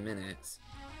 10 minutes.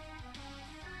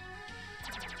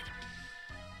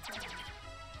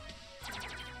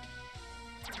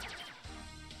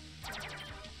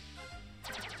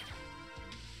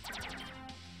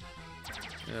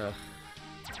 Ugh.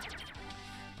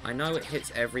 I know it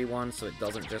hits everyone, so it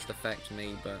doesn't just affect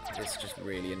me, but it's just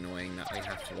really annoying that I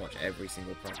have to watch every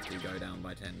single property go down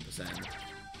by 10%.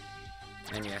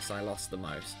 And yes, I lost the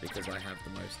most, because I have the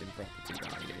most in property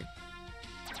value.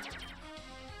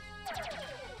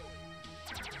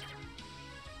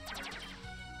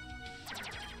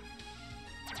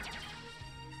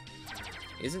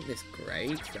 Isn't this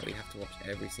great that we have to watch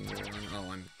every single one? Oh,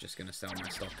 I'm just going to sell my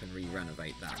stock and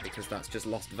re-renovate that, because that's just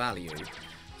lost value.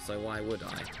 So why would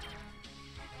I?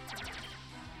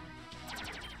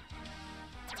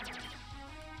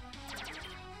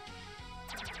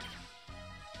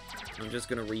 I'm just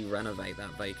going to re-renovate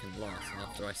that vacant lot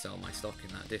after I sell my stock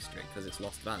in that district, because it's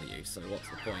lost value. So what's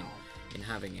the point in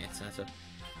having it at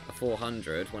a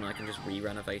 400 when I can just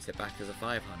re-renovate it back as a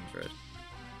 500?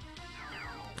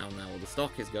 Oh no, the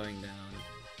stock is going down.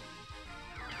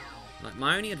 Like,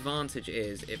 my only advantage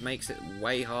is it makes it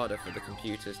way harder for the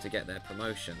computers to get their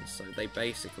promotions, so they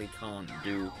basically can't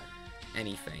do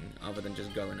anything other than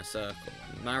just go in a circle.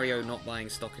 And Mario not buying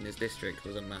stock in his district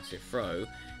was a massive throw,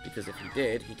 because if he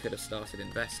did, he could have started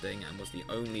investing and was the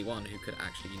only one who could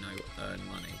actually, you know, earn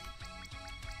money.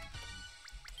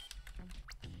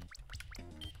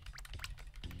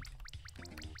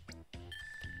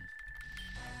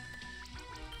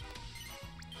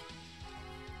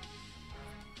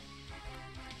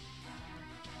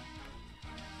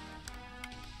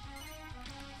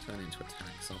 Turn it into a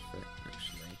tax off it,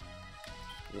 actually.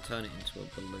 We'll turn it into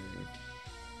a balloon,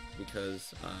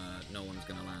 because no one's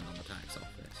going to land on the tax office.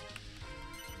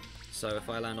 So if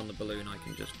I land on the balloon, I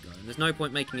can just go. And there's no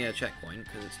point making it a checkpoint,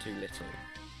 because it's too little.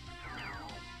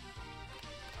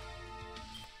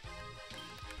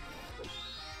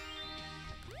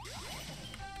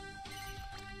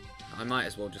 I might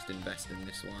as well just invest in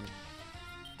this one.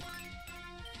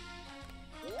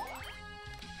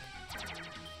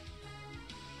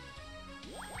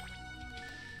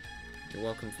 You're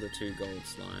welcome for the 2 gold,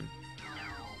 Slime.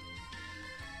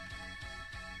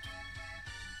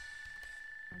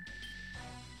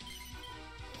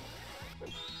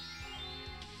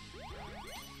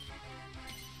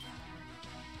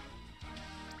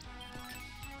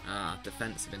 Ah,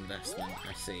 defensive investment,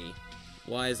 I see.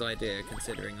 Wise idea,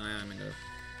 considering I am in a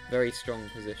very strong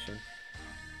position.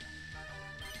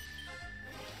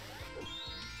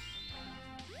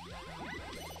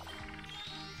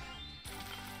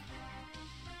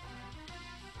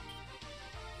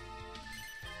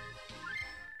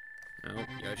 Oh,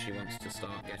 Yoshi wants to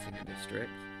start getting a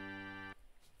district.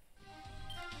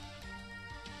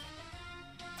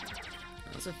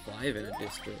 That's a 5 in a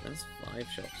district. That's 5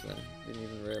 shops there. Didn't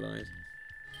even realise.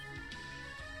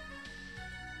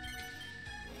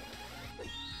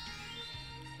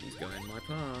 He's going my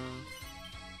path.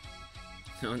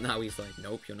 Oh, now he's like,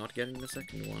 nope, you're not getting the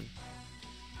second one.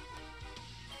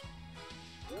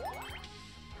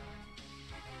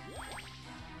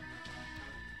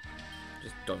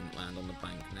 Just don't land on the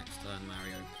bank next turn,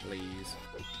 Mario, please.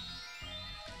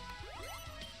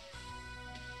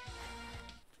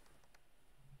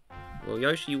 Well,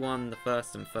 Yoshi won the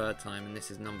first and third time, and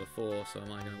this is number 4, so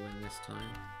am I going to win this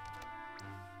time?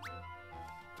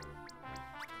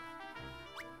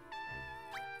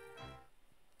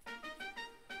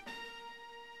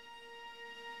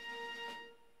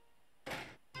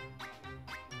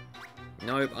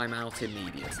 Nope, I'm out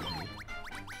immediately.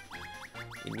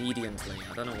 Immediately.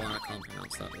 I don't know why I can't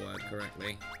pronounce that word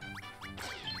correctly.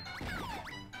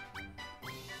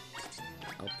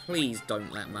 Oh, please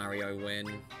don't let Mario win.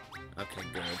 Okay,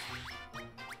 good.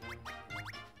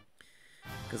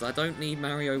 Because I don't need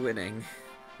Mario winning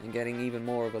and getting even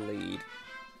more of a lead.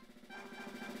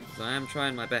 Because I am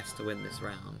trying my best to win this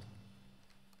round.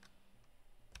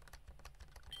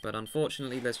 But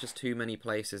unfortunately, there's just too many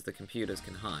places the computers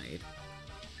can hide.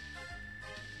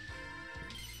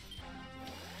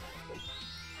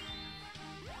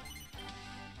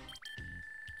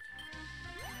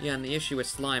 Yeah, and the issue with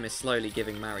Slime is slowly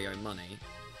giving Mario money.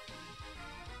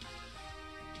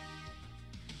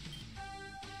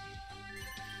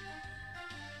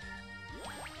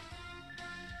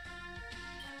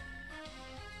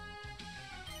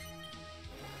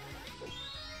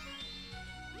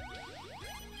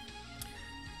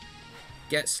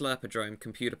 Get Slurpodrome,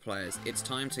 computer players. It's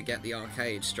time to get the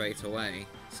arcade straight away,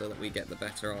 so that we get the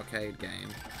better arcade game.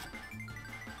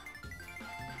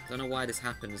 Don't know why this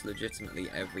happens legitimately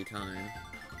every time.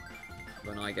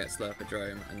 When I get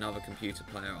Slurpodrome, another computer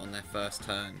player on their first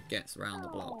turn gets round the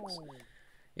blocks.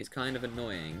 It's kind of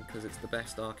annoying, because it's the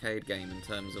best arcade game in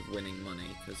terms of winning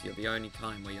money, because you're the only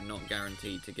time where you're not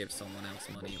guaranteed to give someone else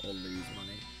money or lose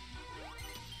money.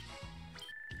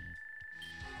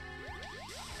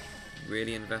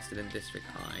 Really invested in District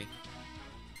I.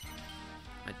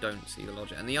 I don't see the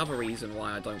logic. And the other reason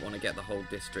why I don't want to get the whole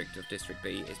district of District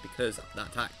B is because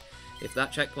if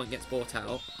that checkpoint gets bought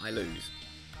out, I lose.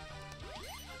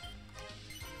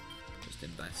 Just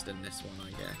invest in this one,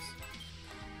 I guess.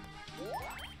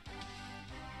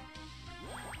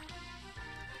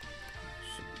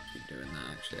 Shouldn't be doing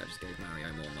that, actually. I just gave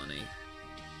Mario more money.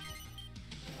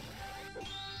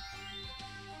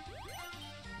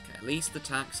 At least the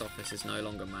tax office is no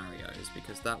longer Mario's,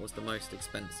 because that was the most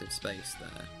expensive space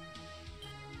there.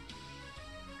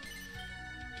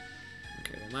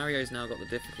 Okay, well Mario's now got the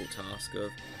difficult task of,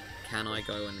 can I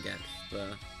go and get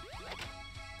the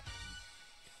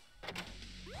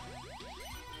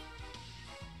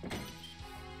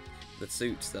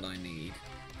suits that I need,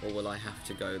 or will I have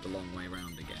to go the long way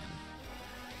round again?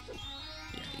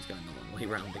 Yeah, he's going the long way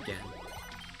round again.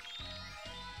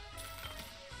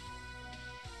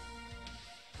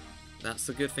 That's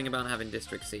the good thing about having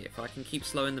District C. If I can keep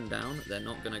slowing them down, they're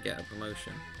not going to get a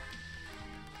promotion.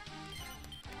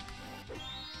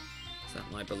 Is that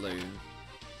my balloon?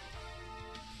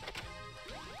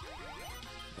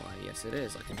 Why, yes it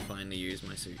is. I can finally use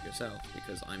my suit yourself,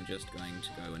 because I'm just going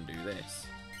to go and do this.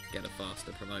 Get a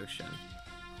faster promotion.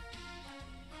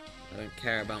 I don't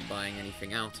care about buying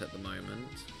anything out at the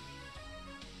moment.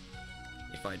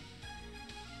 If I...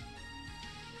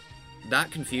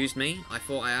 That confused me. I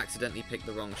thought I accidentally picked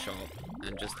the wrong shop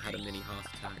and just had a mini heart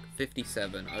attack.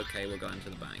 57. Okay, we're going to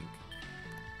the bank.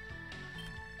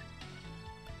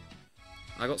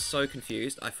 I got so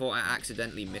confused. I thought I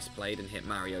accidentally misplayed and hit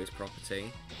Mario's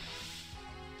property.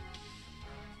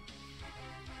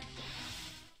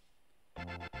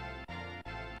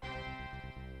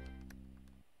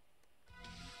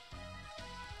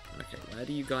 Okay, where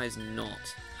do you guys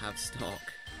not have stock?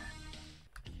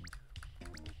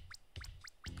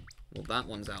 Well, that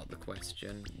one's out the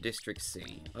question. District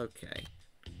C. Okay.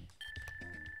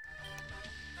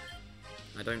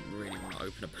 I don't really want to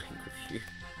open a bank with you.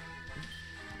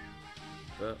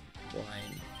 But, why?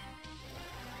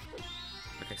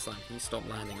 Okay, Slime, can you stop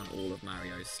landing on all of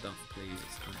Mario's stuff, please?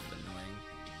 It's kind of annoying.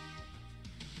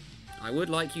 I would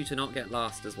like you to not get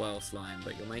last as well, Slime,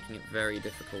 but you're making it very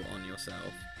difficult on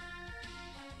yourself.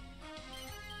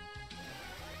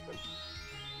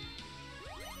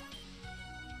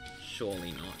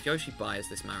 Surely not. If Yoshi buys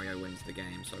this, Mario wins the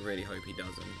game, so I really hope he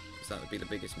doesn't, because that would be the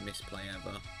biggest misplay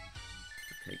ever.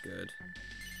 Okay, good.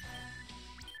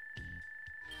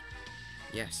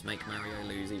 Yes, make Mario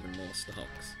lose even more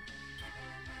stocks.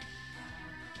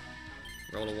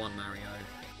 Roll a 1, Mario.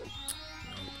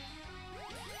 Nope.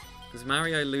 Because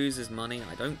Mario loses money,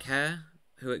 I don't care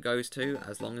who it goes to,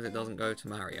 as long as it doesn't go to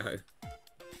Mario.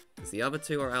 Because the other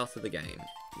two are out of the game.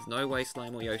 There's no way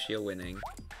Slime or Yoshi are winning.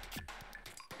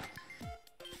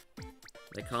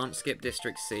 They can't skip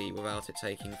District C without it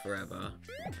taking forever.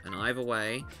 And either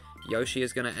way, Yoshi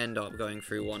is going to end up going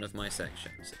through one of my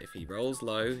sections. If he rolls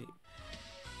low,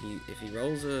 if he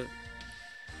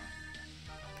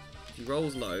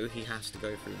rolls low, he has to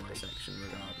go through my section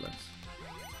regardless.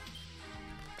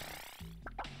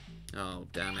 Oh,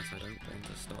 damn it, I don't want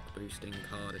a stock boosting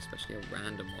card, especially a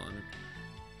random one.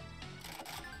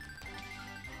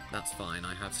 That's fine,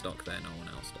 I have stock there, no one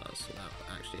else does, so that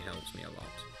actually helps me a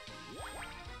lot.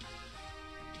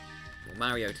 Well,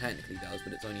 Mario technically does,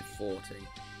 but it's only 40.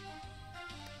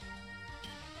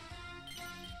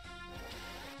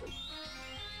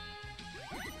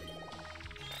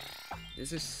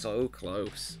 This is so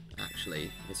close,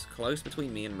 actually. It's close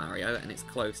between me and Mario, and it's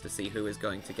close to see who is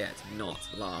going to get not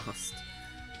last.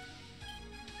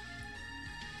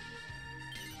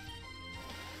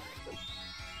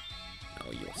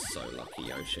 Oh, you're so lucky,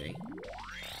 Yoshi.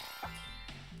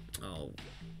 Oh.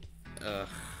 Ugh.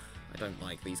 I don't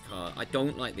like these cards. I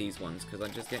don't like these ones, because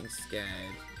I'm just getting scared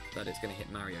that it's going to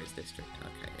hit Mario's district.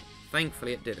 Okay.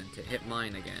 Thankfully it didn't. It hit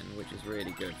mine again, which is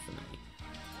really good for me.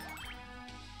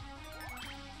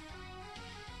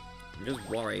 I'm just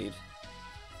worried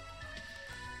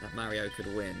that Mario could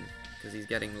win, because he's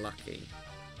getting lucky.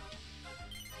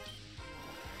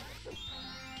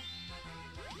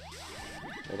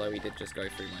 Although he did just go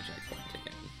through my checkpoint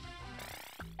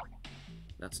again.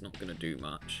 That's not going to do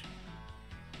much.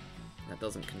 That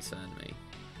doesn't concern me.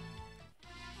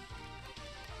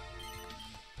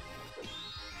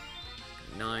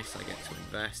 Nice, I get to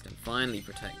invest and finally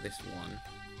protect this one.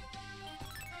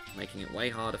 Making it way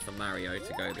harder for Mario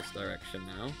to go this direction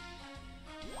now.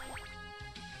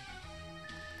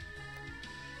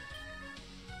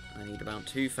 I need about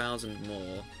 2,000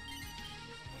 more.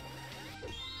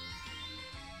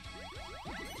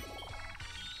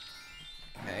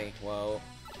 Okay, well,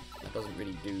 that doesn't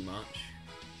really do much.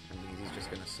 That means he's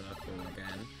just going to circle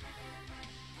again.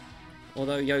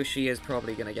 Although Yoshi is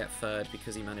probably going to get third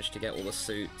because he managed to get all the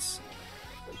suits.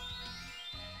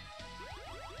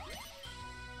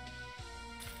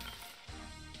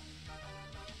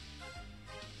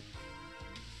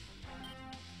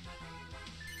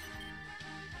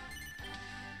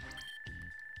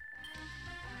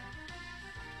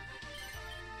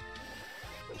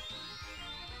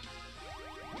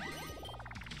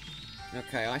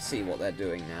 Okay, I see what they're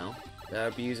doing now. They're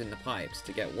abusing the pipes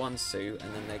to get one suit,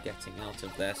 and then they're getting out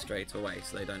of there straight away,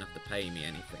 so they don't have to pay me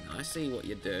anything. I see what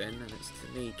you're doing, and it's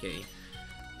sneaky.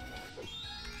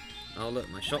 Oh look,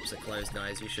 my shops are closed,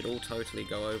 guys. You should all totally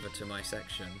go over to my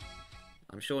section.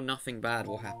 I'm sure nothing bad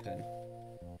will happen.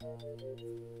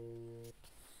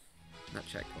 That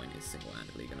checkpoint is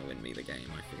single-handedly going to win me the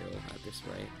game, I feel, at this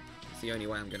rate. It's the only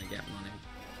way I'm going to get money.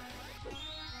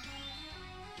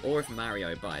 Or if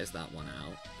Mario buys that one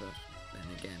out, but then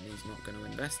again, he's not going to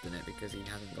invest in it because he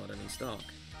hasn't got any stock.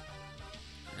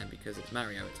 And because it's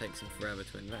Mario, it takes him forever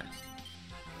to invest.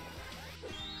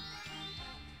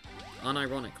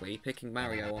 Unironically, picking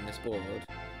Mario on this board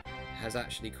has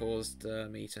actually caused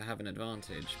me to have an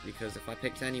advantage, because if I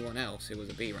picked anyone else who was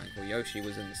a B rank, or Yoshi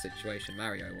was in the situation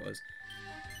Mario was,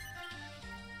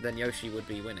 then Yoshi would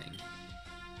be winning.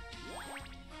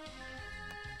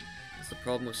 The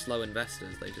problem with slow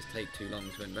investors, they just take too long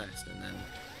to invest and then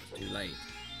it's too late.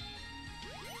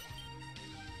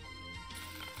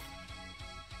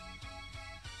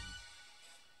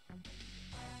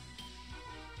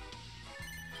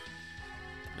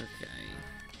 Okay.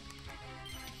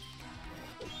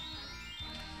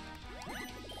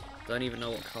 Don't even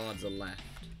know what cards are left.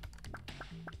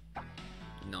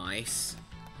 Nice,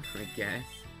 I guess.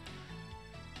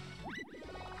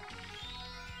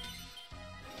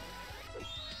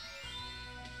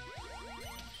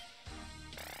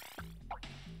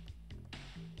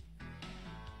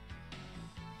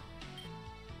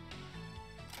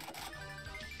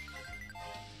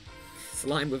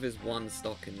 Slime with his one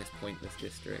stock in this pointless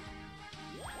district.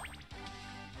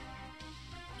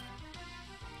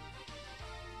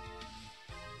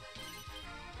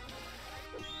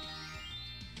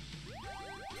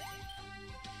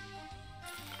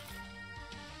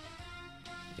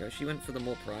 Yoshi went for the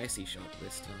more pricey shop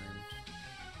this time.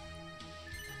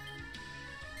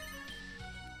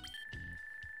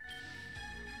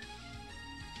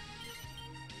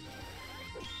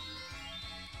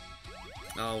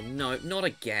 Oh no, not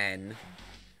again.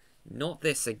 Not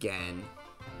this again.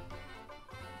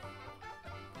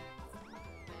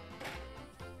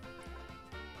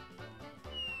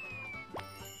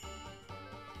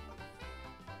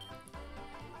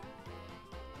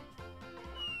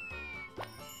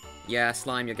 Yeah,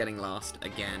 Slime, you're getting last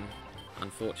again.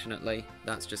 Unfortunately,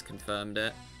 that's just confirmed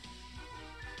it.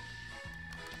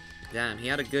 Damn, he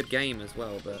had a good game as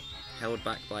well, but held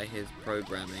back by his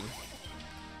programming.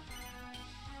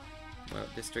 Well,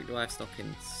 District do I have stock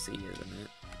in C, isn't it?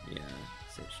 Yeah,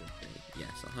 so it should be.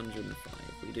 Yes, 105.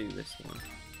 We do this one.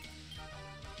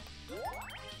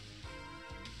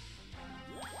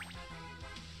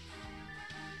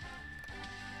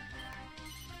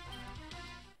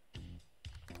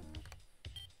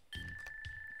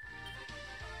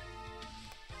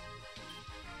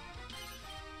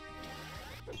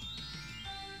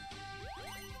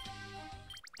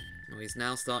 Well, he's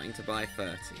now starting to buy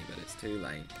 30, but it's too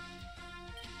late.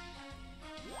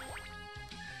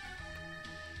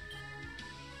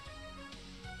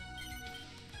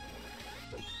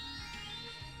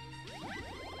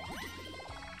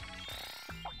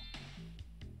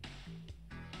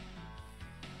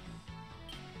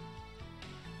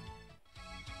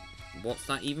 What's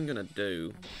that even gonna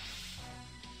do?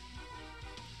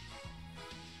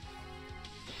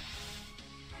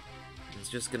 It's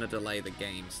just gonna delay the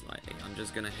game slightly. I'm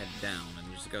just gonna head down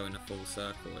and just go in a full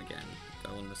circle again.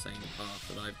 Go on the same path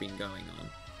that I've been going on.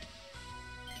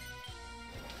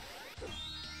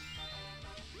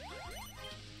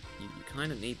 You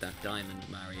kind of need that diamond,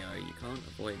 Mario. You can't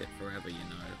avoid it forever, you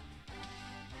know.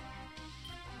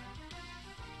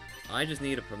 I just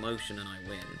need a promotion and I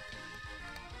win.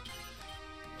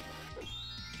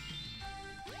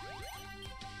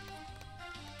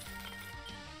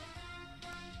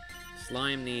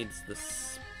 Slime needs the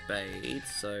spade,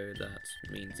 so that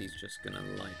means he's just gonna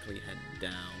likely head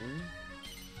down.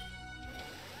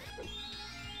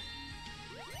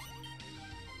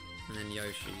 And then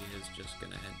Yoshi is just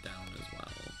gonna head down as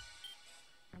well.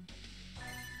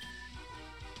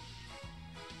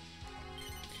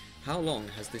 How long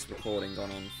has this recording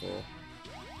gone on for?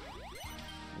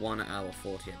 1 hour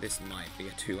 40. This might be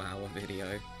a 2-hour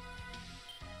video.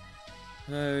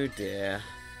 Oh dear.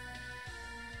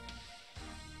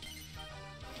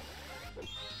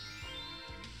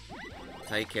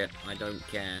 Take it, I don't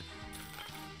care.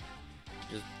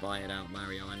 Just buy it out,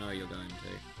 Mario, I know you're going to.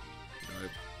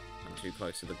 Nope, I'm too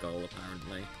close to the goal,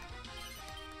 apparently.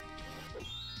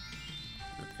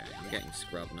 Okay, I'm getting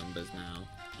scrub numbers now.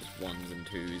 Just 1s and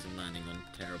 2s and landing on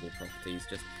terrible properties,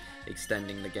 just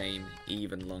extending the game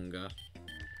even longer.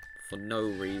 For no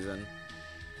reason.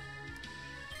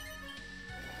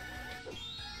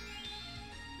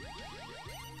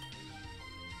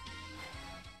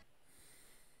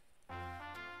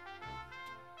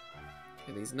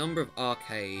 These number of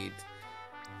arcade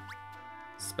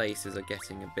spaces are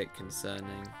getting a bit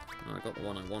concerning. Oh, I got the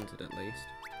one I wanted at least.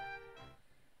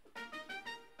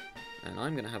 And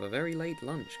I'm going to have a very late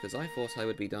lunch, because I thought I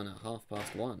would be done at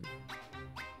 1:30.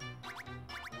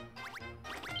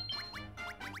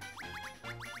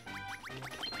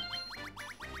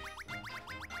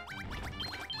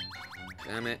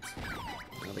 Damn it.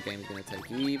 Now the game's going to take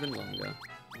even longer.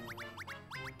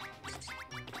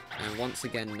 And once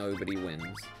again, nobody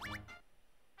wins.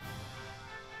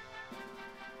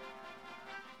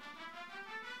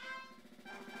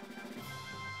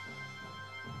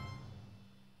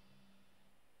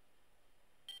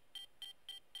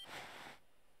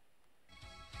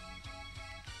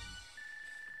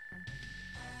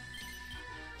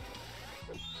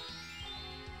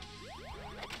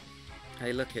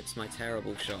 Hey look, it's my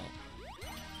terrible shot.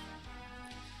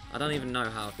 I don't even know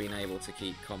how I've been able to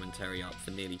keep commentary up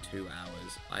for nearly 2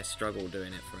 hours. I struggle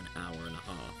doing it for an hour and a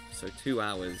half. So 2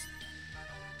 hours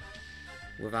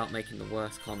without making the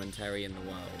worst commentary in the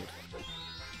world.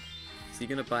 So you're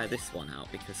going to buy this one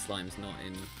out because Slime's not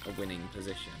in a winning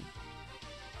position.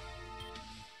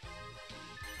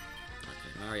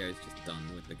 Okay, Mario's just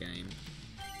done with the game.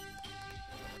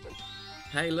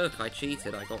 Hey look, I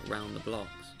cheated, I got round the blocks.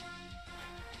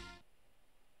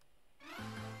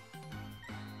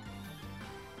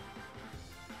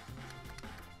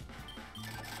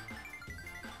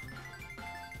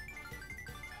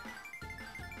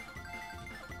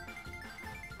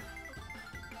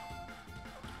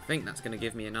 I think that's going to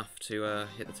give me enough to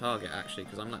hit the target, actually,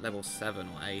 because I'm like level 7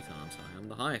 or 8, aren't I? I'm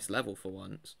the highest level for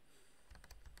once.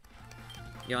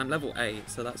 Yeah, I'm level 8,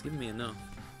 so that's giving me enough.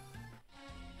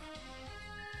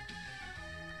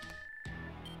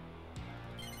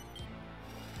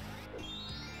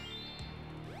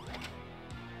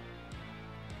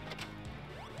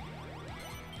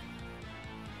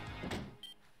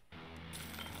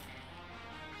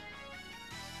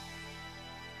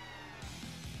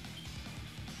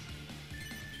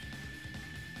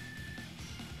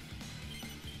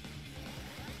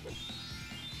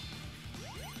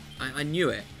 I knew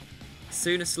it. As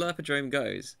soon as Slurpodrome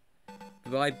goes,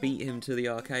 but I beat him to the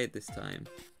arcade this time.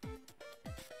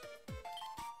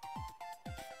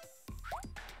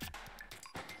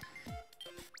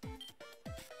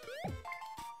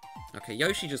 Okay,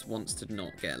 Yoshi just wants to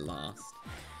not get last.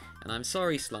 And I'm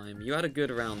sorry, Slime, you had a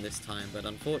good round this time, but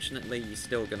unfortunately you're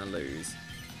still gonna lose.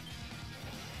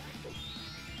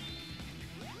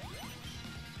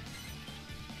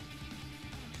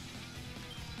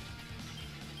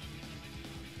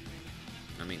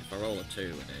 I mean, for roll a 2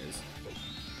 it is.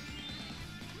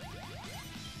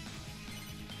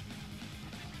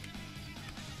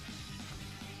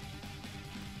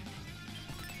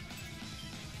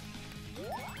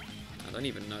 I don't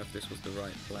even know if this was the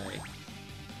right play.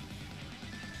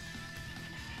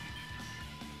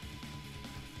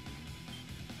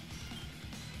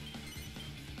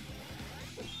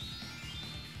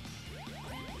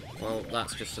 Well,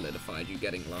 that's just solidified you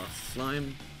getting last,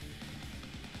 Slime.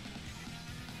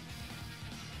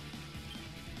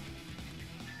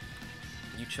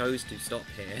 You chose to stop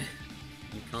here.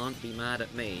 You can't be mad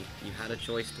at me. You had a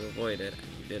choice to avoid it, and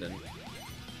you didn't.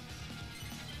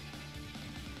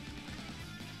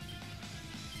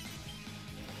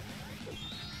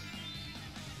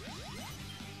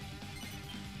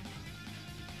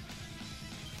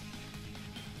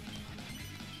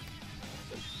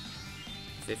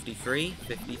 $53,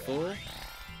 $54.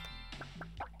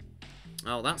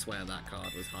 Oh, that's where that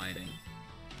card was hiding.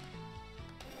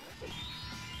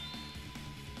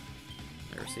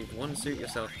 I received one Suit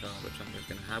Yourself card, which I'm just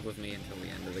going to have with me until the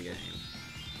end of the game.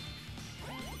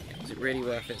 Yeah, was it really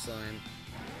worth it, Slime?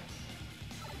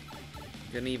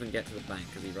 Couldn't even get to the bank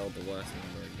because he rolled the worst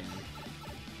number again.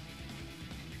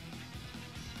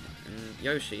 And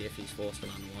Yoshi, if he's forced to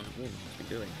land one, will not be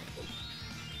doing it.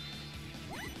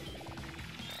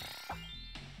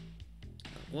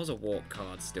 There was a warp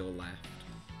card still left.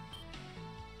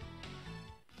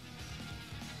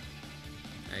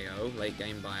 Ayo, late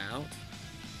game buyout.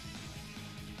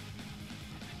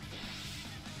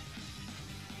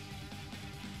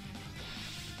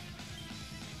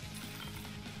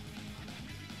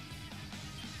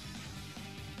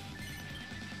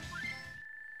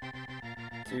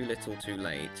 Too little, too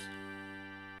late.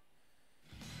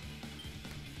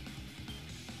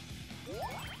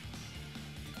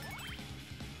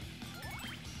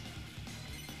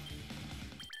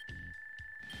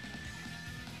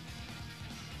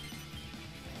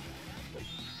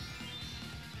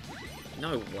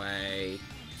 No way.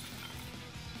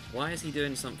 Why is he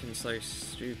doing something so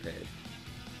stupid?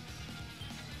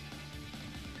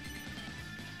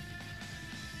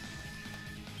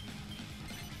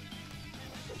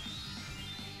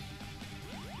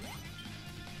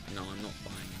 No, I'm not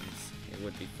buying this. It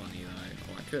would be funny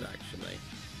though. Oh, I could actually.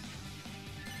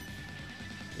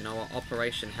 You know what?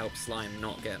 Operation Help Slime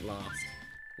not get last.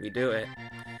 We do it.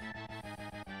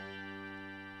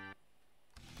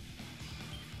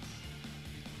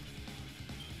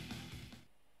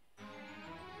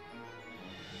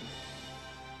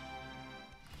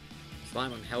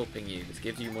 Slime, I'm helping you. This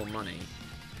gives you more money.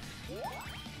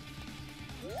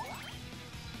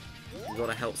 You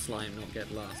gotta help Slime not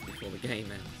get last before the game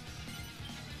ends.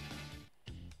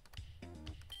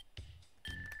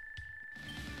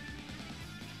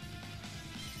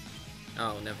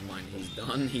 Oh, never mind, he's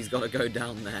done. He's gotta go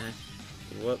down there.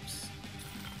 Whoops.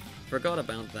 Forgot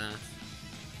about that.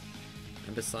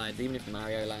 And besides, even if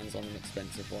Mario lands on an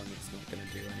expensive one, it's not gonna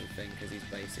do anything, because he's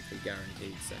basically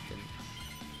guaranteed second.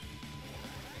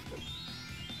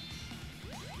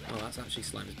 Oh, that's actually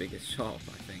Slime's biggest shot,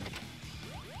 I think.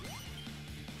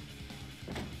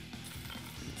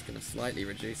 It's going to slightly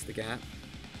reduce the gap.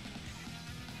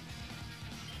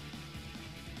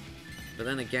 But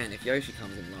then again, if Yoshi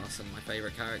comes in last, and my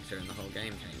favourite character in the whole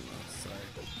game came last, so...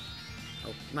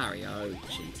 Oh, Mario,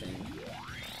 cheating.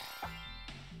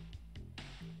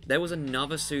 There was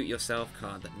another Suit Yourself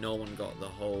card that no one got the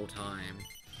whole time.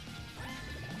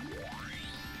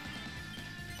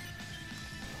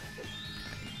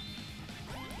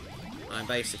 I'm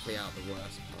basically out the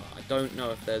worst part. I don't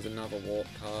know if there's another warp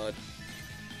card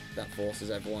that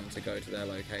forces everyone to go to their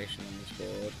location on this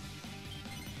board.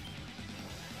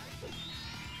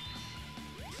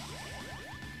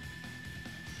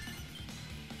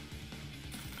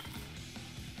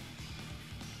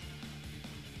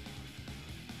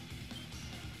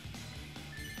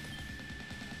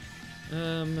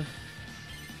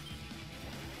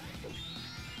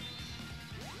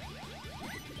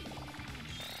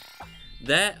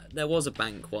 There was a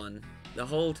bank one the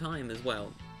whole time as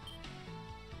well.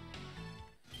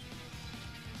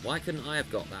 Why couldn't I have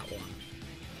got that one?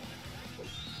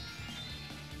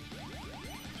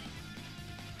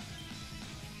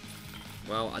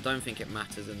 Well, I don't think it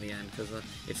matters in the end, because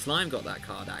if Slime got that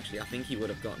card, actually, I think he would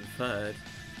have gotten third.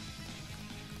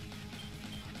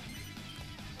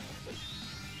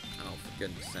 Oh, for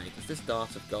goodness sake. Is this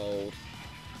Dart of Gold?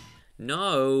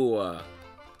 No!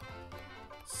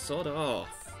 Sod off.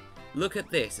 Look at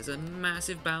this. It's a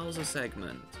massive Bowser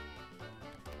segment.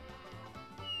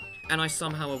 And I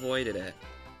somehow avoided it.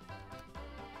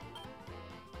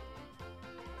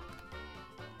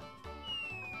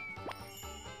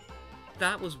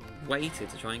 That was weighted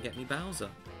to try and get me Bowser,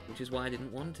 which is why I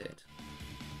didn't want it.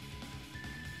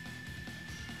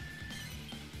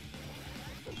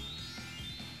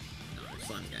 No,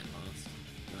 Slime's getting last.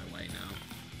 No way now.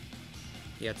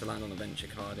 He had to land on a venture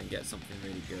card and get something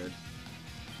really good.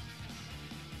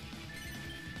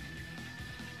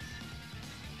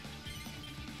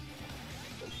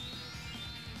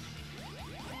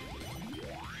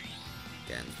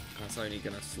 Again, that's only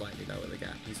going to slightly lower the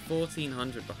gap. He's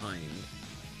 1,400 behind.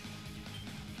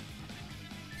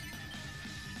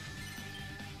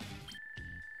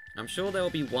 I'm sure there will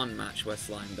be one match where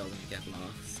Slime doesn't get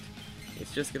last.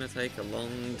 It's just going to take a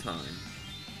long time.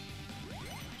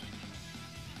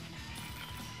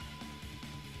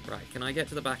 Right, can I get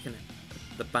to the bank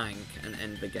and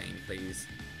end the game, please?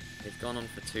 It's gone on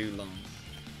for too long.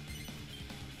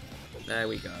 There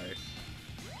we go.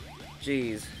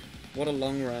 Jeez, what a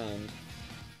long round.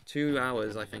 2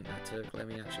 hours I think that took. Let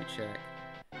me actually check.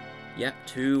 Yep,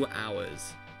 2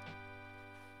 hours.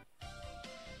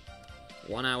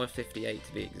 1 hour 58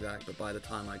 to be exact, but by the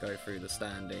time I go through the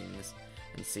standings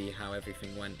and see how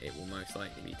everything went, it will most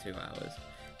likely be 2 hours.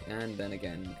 And then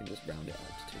again, you can just round it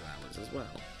up to 2 hours as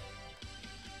well.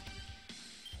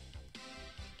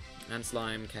 And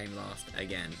Slime came last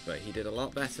again, but he did a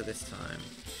lot better this time.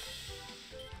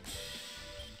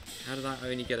 How did I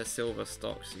only get a silver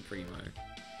stock Supremo?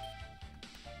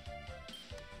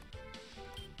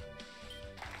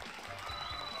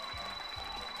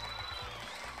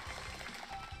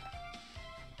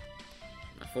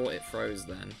 I thought it froze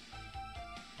then.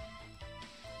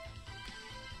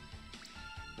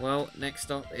 Well,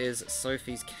 next up is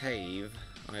Sophie's Cave,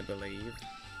 I believe.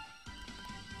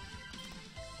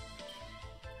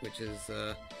 Which is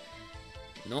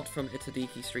not from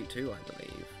Itadiki Street 2, I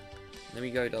believe. Let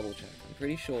me go double check. I'm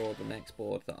pretty sure the next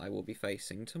board that I will be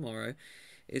facing tomorrow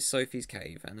is Sophie's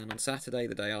Cave, and then on Saturday,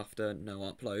 the day after, no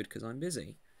upload because I'm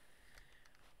busy.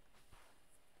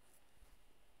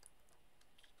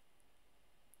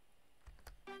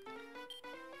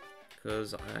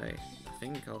 Because I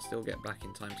think I'll still get back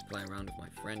in time to play around with my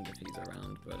friend if he's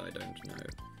around, but I don't know.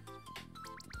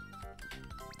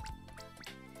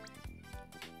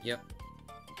 Yep.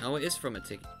 Oh, it is from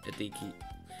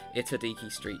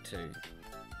Itadiki Street 2.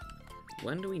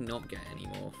 When do we not get any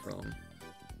more from?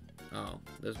 Oh,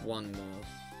 there's one more.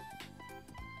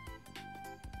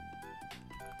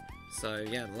 So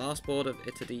yeah, the last board of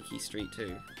Itadiki Street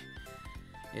 2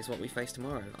 is what we face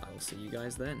tomorrow. I will see you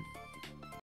guys then.